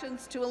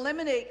actions to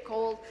eliminate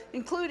coal,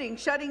 including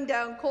shutting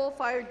down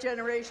coal-fired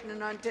generation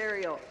in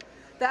Ontario.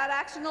 That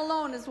action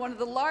alone is one of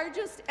the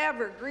largest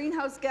ever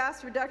greenhouse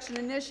gas reduction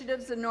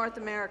initiatives in North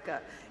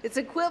America. It's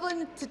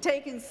equivalent to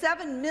taking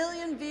 7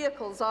 million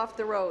vehicles off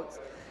the roads.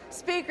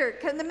 Speaker,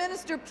 can the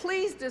minister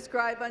please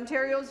describe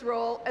Ontario's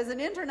role as an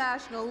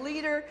international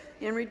leader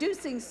in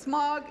reducing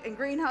smog and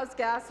greenhouse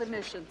gas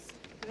emissions?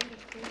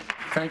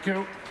 Thank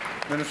you.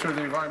 Minister of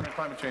the Environment and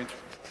Climate Change.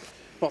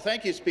 Well,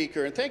 thank you,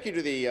 Speaker, and thank you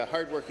to the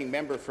hardworking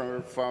member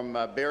from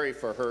Barrie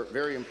for her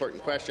very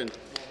important question.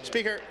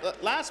 Speaker,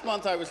 last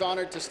month I was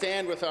honoured to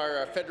stand with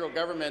our federal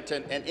government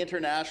and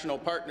international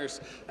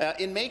partners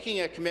in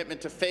making a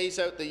commitment to phase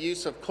out the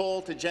use of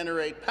coal to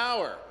generate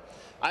power.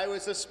 I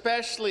was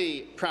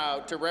especially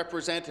proud to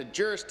represent a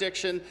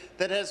jurisdiction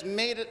that has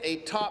made it a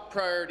top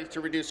priority to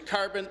reduce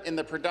carbon in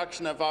the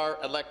production of our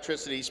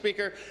electricity.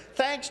 Speaker,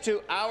 thanks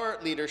to our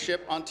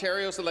leadership,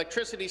 Ontario's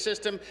electricity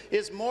system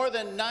is more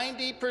than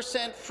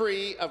 90%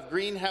 free of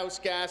greenhouse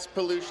gas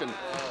pollution.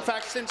 In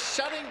fact, since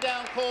shutting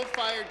down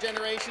coal-fired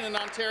generation in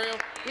Ontario,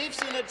 we've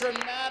seen a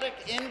dramatic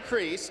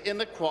increase in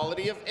the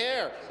quality of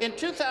air. In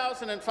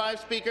 2005,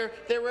 Speaker,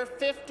 there were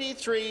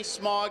 53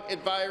 smog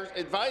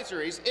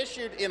advisories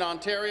issued in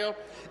Ontario.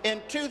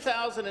 In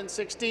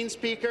 2016,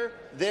 Speaker,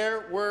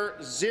 there were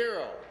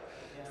 0.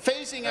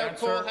 Phasing out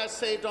coal has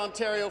saved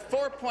Ontario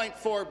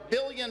 $4.4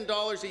 billion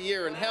a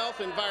year in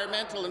health,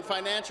 environmental and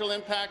financial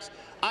impacts.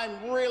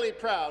 I'm really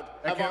proud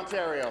of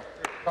Ontario.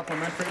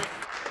 Supplementary.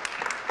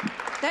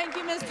 Thank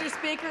you, Mr.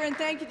 Speaker, and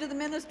thank you to the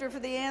Minister for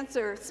the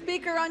answer.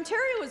 Speaker,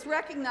 Ontario is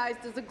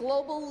recognized as a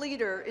global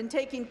leader in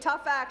taking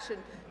tough action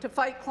to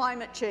fight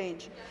climate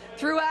change.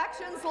 Through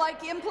actions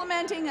like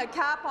implementing a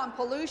cap on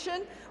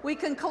pollution, we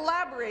can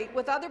collaborate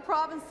with other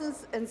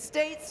provinces and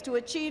states to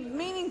achieve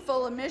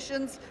meaningful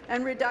emissions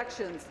and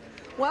reductions.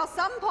 While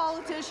some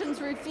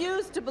politicians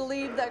refuse to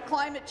believe that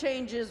climate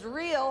change is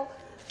real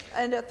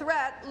and a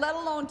threat, let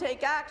alone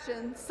take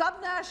action,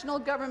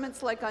 subnational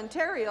governments like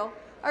Ontario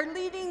are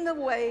leading the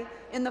way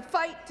in the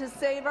fight to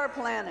save our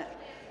planet.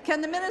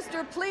 Can the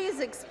minister please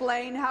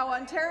explain how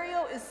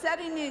Ontario is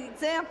setting an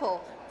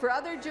example for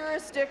other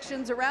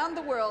jurisdictions around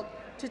the world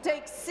to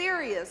take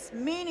serious,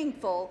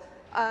 meaningful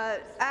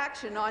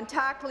action on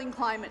tackling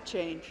climate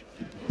change?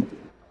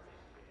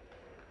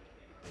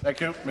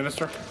 Thank you.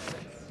 Minister.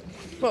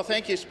 Well,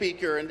 thank you,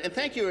 Speaker, and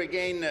thank you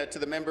again to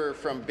the member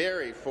from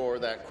Barrie for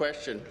that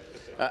question.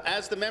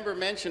 As the member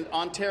mentioned,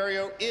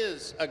 Ontario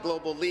is a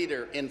global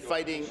leader in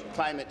fighting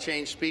climate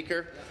change,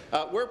 Speaker.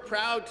 We're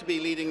proud to be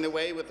leading the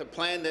way with a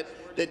plan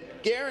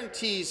that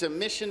guarantees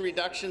emission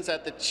reductions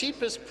at the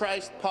cheapest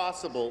price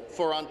possible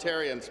for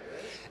Ontarians.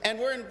 And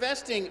we're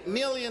investing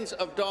millions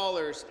of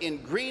dollars in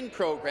green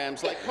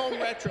programs like home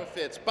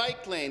retrofits,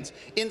 bike lanes,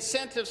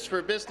 incentives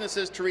for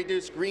businesses to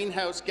reduce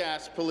greenhouse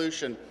gas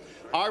pollution.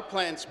 Our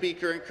plan,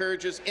 Speaker,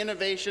 encourages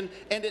innovation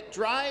and it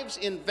drives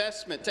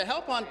investment to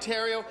help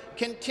Ontario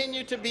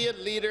continue to be a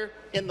leader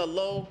in the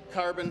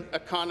low-carbon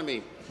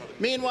economy.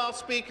 Meanwhile,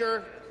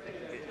 Speaker,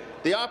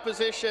 the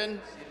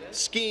opposition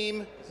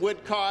scheme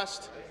would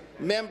cost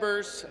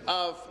members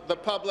of the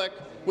public,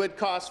 would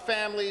cost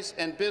families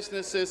and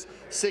businesses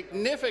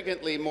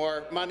significantly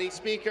more money,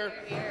 Speaker.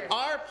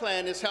 Our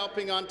plan is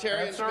helping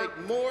Ontarians make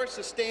more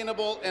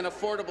sustainable and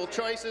affordable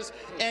choices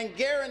and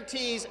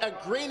guarantees a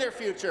greener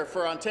future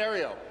for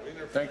Ontario.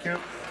 Thank you.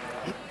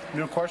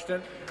 New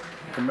question.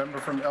 The member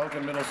from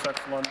Elgin,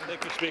 Middlesex, London.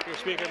 Thank you, Speaker.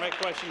 Speaker, my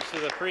question is to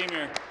the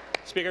Premier.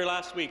 Speaker,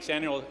 last week's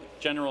annual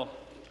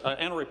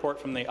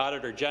report from the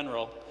Auditor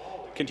General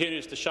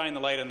continues to shine the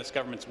light on this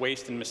government's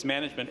waste and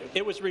mismanagement.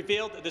 It was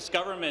revealed that this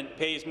government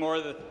pays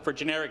more for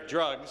generic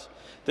drugs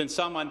than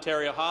some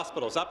Ontario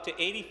hospitals, up to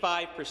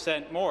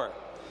 85% more.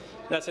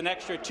 That's an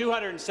extra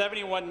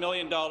 $271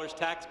 million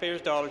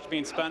taxpayers' dollars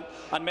being spent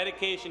on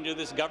medication due to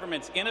this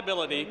government's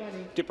inability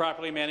to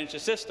properly manage the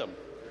system.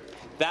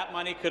 That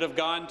money could have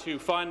gone to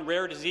fund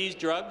rare disease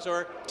drugs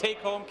or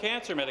take-home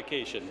cancer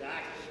medication.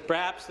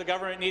 Perhaps the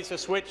government needs to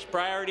switch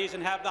priorities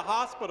and have the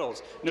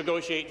hospitals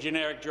negotiate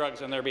generic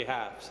drugs on their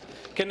behalf.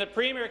 Can the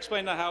Premier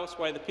explain to the House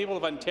why the people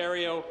of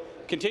Ontario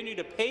continue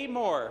to pay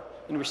more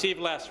and receive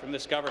less from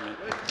this government?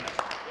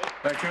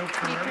 Thank you.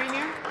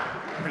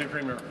 Premier.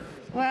 Premier.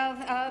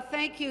 Well,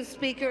 thank you,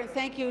 Speaker, and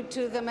thank you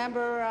to the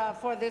member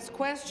for this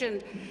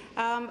question.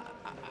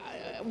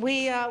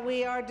 We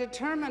are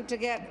determined to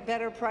get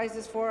better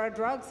prices for our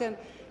drugs, and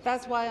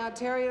that's why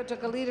Ontario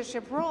took a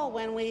leadership role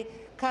when we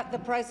cut the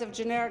price of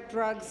generic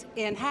drugs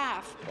in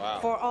half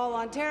for all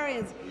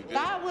Ontarians.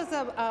 That was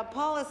a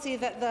policy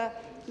that the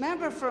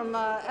member from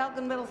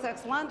Elgin,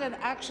 Middlesex, London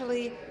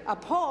actually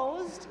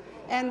opposed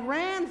and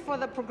ran for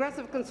the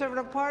Progressive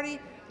Conservative Party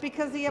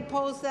because he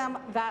opposed them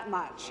that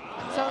much.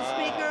 So,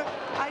 Speaker,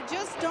 I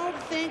just don't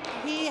think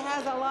he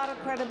has a lot of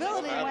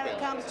credibility when it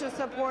comes to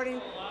supporting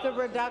the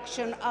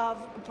reduction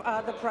of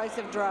the price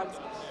of drugs.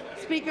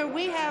 Speaker,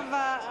 we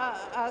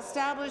have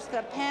established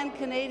the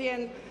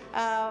Pan-Canadian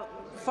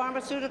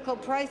pharmaceutical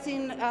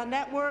pricing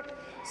network,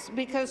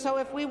 so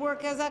if we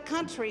work as a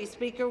country,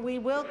 Speaker, we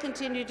will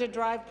continue to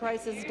drive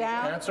prices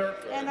down.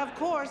 And of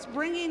course,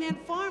 bringing in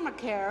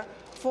pharmacare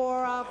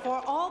for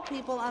all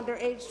people under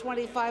age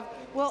 25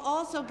 will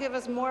also give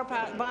us more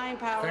buying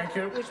power,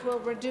 which will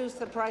reduce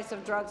the price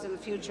of drugs in the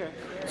future.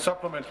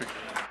 Supplementary.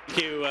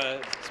 Thank you,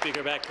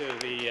 Speaker. Back to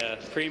the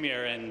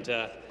Premier. And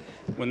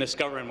when this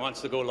government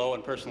wants to go low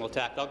on personal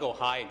attack, I'll go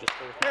high and just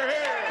go with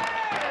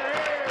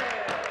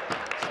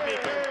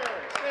Speaker,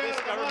 this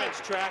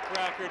government's track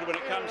record when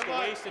it comes to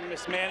waste and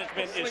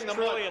mismanagement is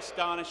truly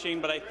astonishing,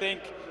 but I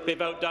think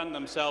they've outdone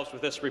themselves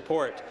with this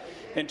report.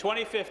 In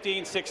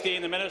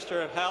 2015-16, the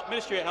Ministry of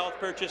Health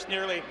purchased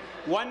nearly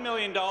 $1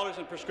 million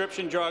in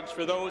prescription drugs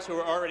for those who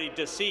were already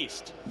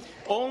deceased.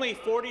 Only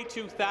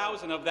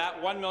 $42,000 of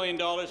that $1 million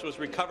was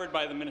recovered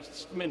by the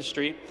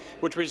ministry,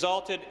 which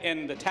resulted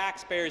in the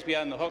taxpayers being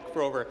on the hook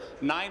for over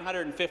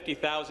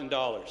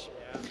 $950,000.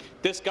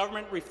 This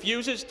government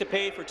refuses to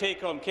pay for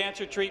take-home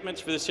cancer treatments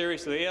for the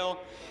seriously ill,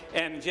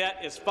 and yet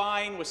is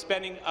fine with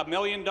spending $1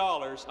 million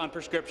on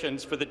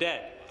prescriptions for the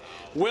dead.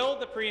 Will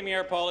the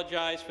Premier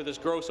apologize for this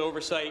gross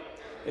oversight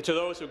to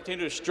those who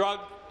continue to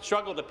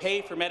struggle to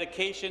pay for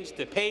medications,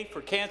 to pay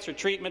for cancer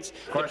treatments,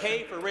 to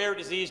pay for rare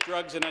disease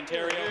drugs in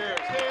Ontario?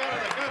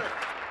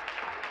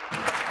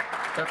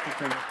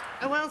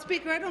 Well,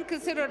 Speaker, I don't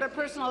consider it a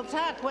personal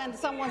attack when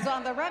someone's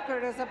on the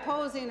record as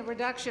opposing a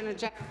reduction in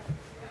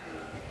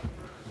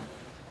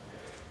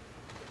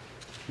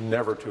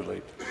Never too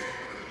late.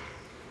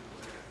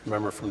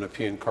 Member from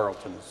Nepean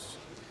Carleton is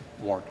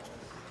warned.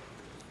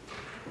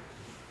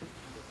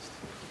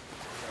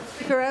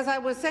 Speaker, as I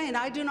was saying,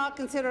 I do not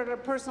consider it a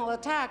personal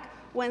attack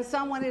when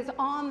someone is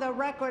on the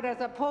record as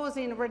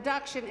opposing a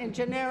reduction in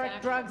generic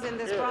drugs in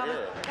this province.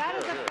 That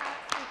is a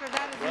fact, Speaker.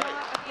 That is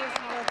not a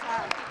personal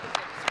attack.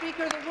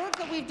 Speaker, the work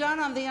that we've done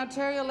on the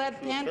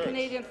Ontario-led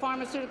Pan-Canadian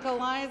Pharmaceutical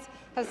Alliance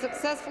has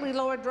successfully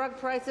lowered drug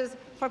prices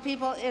for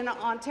people in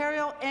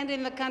Ontario and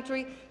in the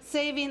country,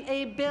 saving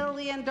 $1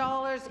 billion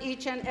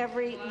each and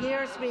every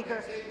year,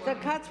 Speaker. The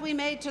cuts we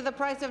made to the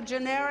price of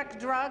generic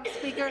drugs,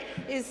 Speaker,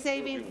 is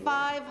saving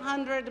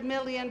 $500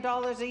 million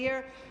a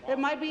year. It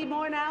might be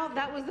more now.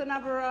 That was the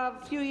number a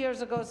few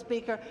years ago,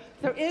 Speaker.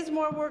 There is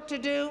more work to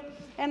do.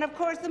 And of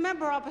course, the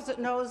member opposite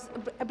knows,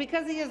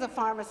 because he is a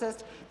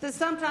pharmacist, that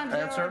sometimes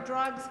there are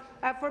drugs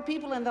for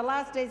people in the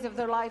last days of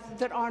their life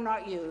that are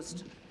not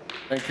used.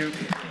 Thank you.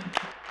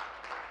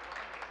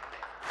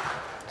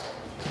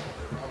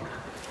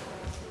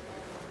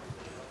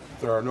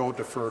 There are no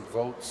deferred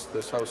votes.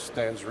 This House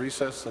stands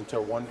recessed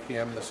until 1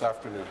 p.m. this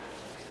afternoon.